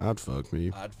 I'd fuck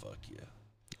me. I'd fuck you.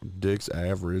 Dick's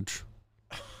average.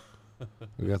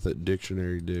 I got that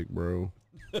dictionary dick, bro.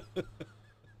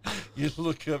 You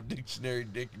look up dictionary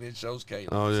dick and it shows Caleb.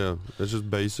 Oh yeah, it's just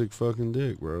basic fucking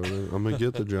dick, bro. I'm gonna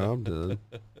get the job done.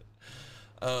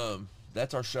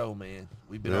 That's our show, man.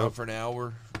 We've been Yep. on for an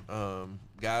hour.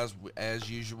 Guys, as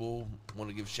usual, want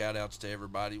to give shout outs to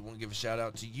everybody. Want to give a shout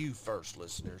out to you first,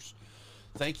 listeners.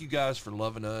 Thank you guys for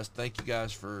loving us. Thank you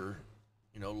guys for,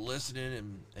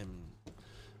 listening and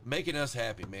making us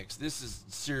happy, man. 'Cause this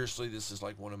is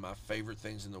like one of my favorite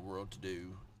things in the world to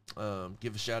do.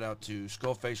 Give a shout out to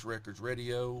Skullface Records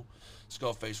Radio,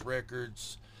 Skullface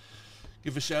Records.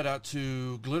 Give a shout out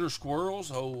to Glitter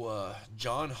Squirrels,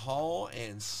 John Hall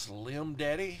and Slim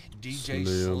Daddy, DJ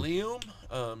Slim.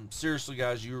 Seriously,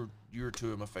 guys, you're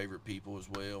two of my favorite people as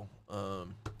well.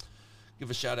 Give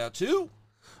a shout out to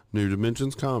New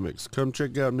Dimensions Comics. Come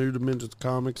check out New Dimensions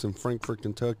Comics in Frankfort,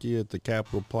 Kentucky at the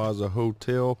Capitol Plaza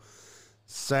Hotel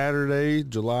Saturday,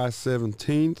 July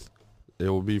 17th. It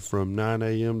will be from 9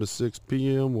 a.m. to 6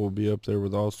 p.m. We'll be up there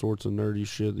with all sorts of nerdy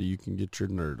shit that you can get your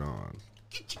nerd on.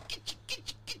 Get your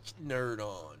nerd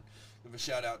on. Give a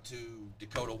shout out to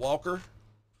Dakota Walker,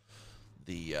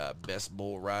 the best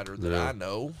bull rider that I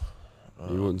know.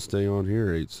 You wouldn't stay on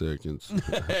here 8 seconds.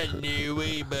 No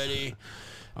way, buddy.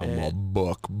 I'm a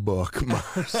buck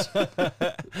Mars.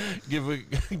 Give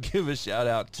a shout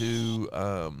out to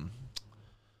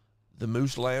the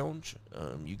Moose Lounge.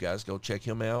 You guys go check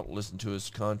him out. Listen to his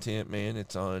content, man.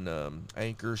 It's on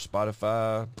Anchor,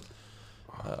 Spotify,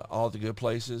 all the good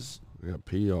places. I got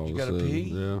pee all You of a got to sudden. pee?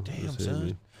 Yeah, Damn, just hit son.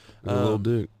 me. Got a little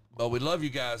dick. But we love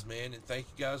you guys, man, and thank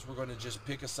you guys. We're going to just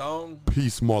pick a song,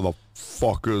 Peace, and we're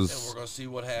motherfuckers. going to see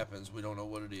what happens. We don't know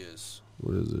what it is.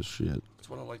 What is this shit? That's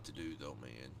what I like to do, though,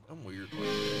 man. I'm weird like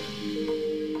that.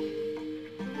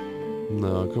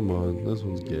 No, come on. This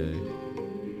one's gay.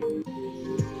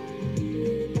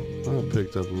 I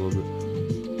picked up a little bit.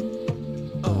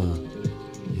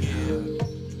 Yeah.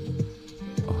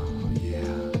 Oh,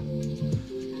 yeah.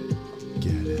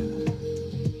 Get it.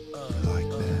 Like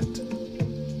that.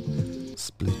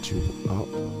 Split you up.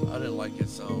 I didn't like that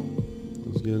song.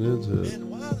 Let's get into it. Man,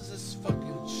 why is this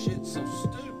fucking shit so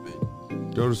stupid?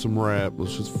 Go to some rap.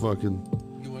 Let's just fucking...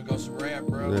 You want to go some rap,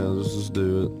 bro? Yeah, let's just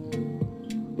do it.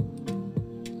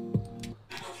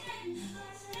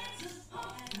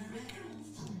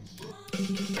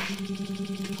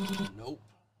 Nope.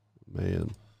 Man,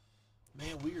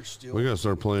 We are still... we gotta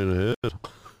start playing ahead.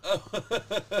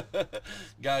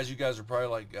 Guys, you guys are probably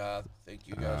like, I think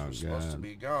you guys Oh, were supposed to God.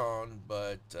 be gone,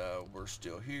 but we're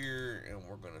still here, and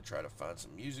we're going to try to find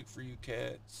some music for you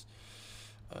cats.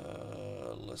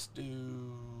 Let's do...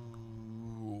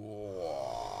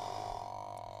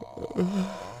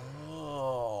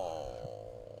 Oh,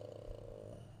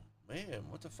 man,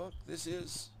 what the fuck? This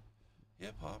is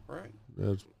hip-hop, right?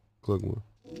 That's click one.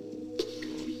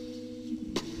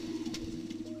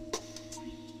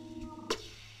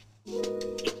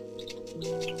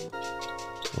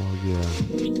 Oh yeah.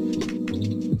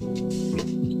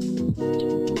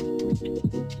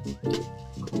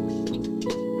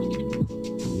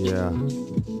 Yeah.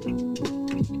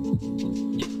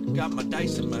 Got my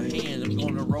dice in my hand, I'm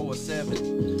gonna roll a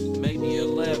 7, maybe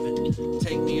 11.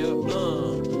 Take me up,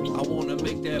 I wanna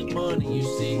make that money, you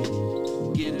see.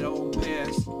 Get it on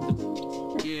past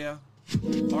the, yeah.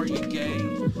 Are you gay?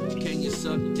 Can you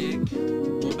suck dick?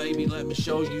 Well, baby, let me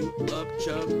show you up,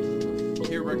 Chuck.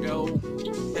 Here I go.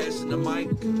 Passing the mic,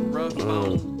 rough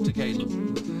phone to Caleb.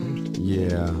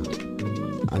 Yeah.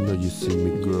 I know you see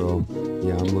me, girl.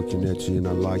 Yeah, I'm looking at you and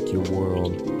I like your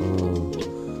world.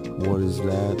 What is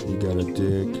that? You got a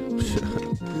dick?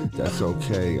 That's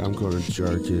okay. I'm gonna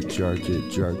jerk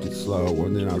it slow,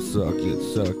 and then I'll suck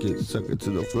it to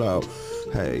the floor.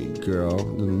 Hey, girl,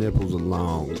 the nipples are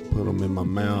long. Put them in my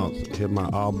mouth. Hit my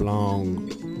oblong,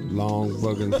 long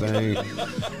fucking thing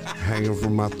hanging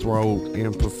from my throat.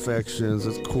 Imperfections.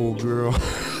 That's cool, girl.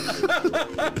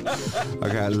 I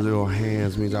got little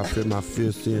hands, means I fit my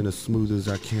fist in as smooth as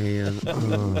I can.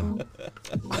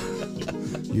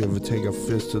 You ever take a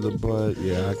fist to the butt?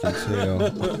 Yeah, I can tell.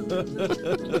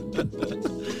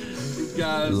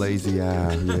 Guys, Lazy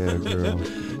eye, yeah, girl.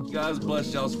 guys,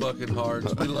 bless y'all's fucking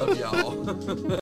hearts. We love y'all.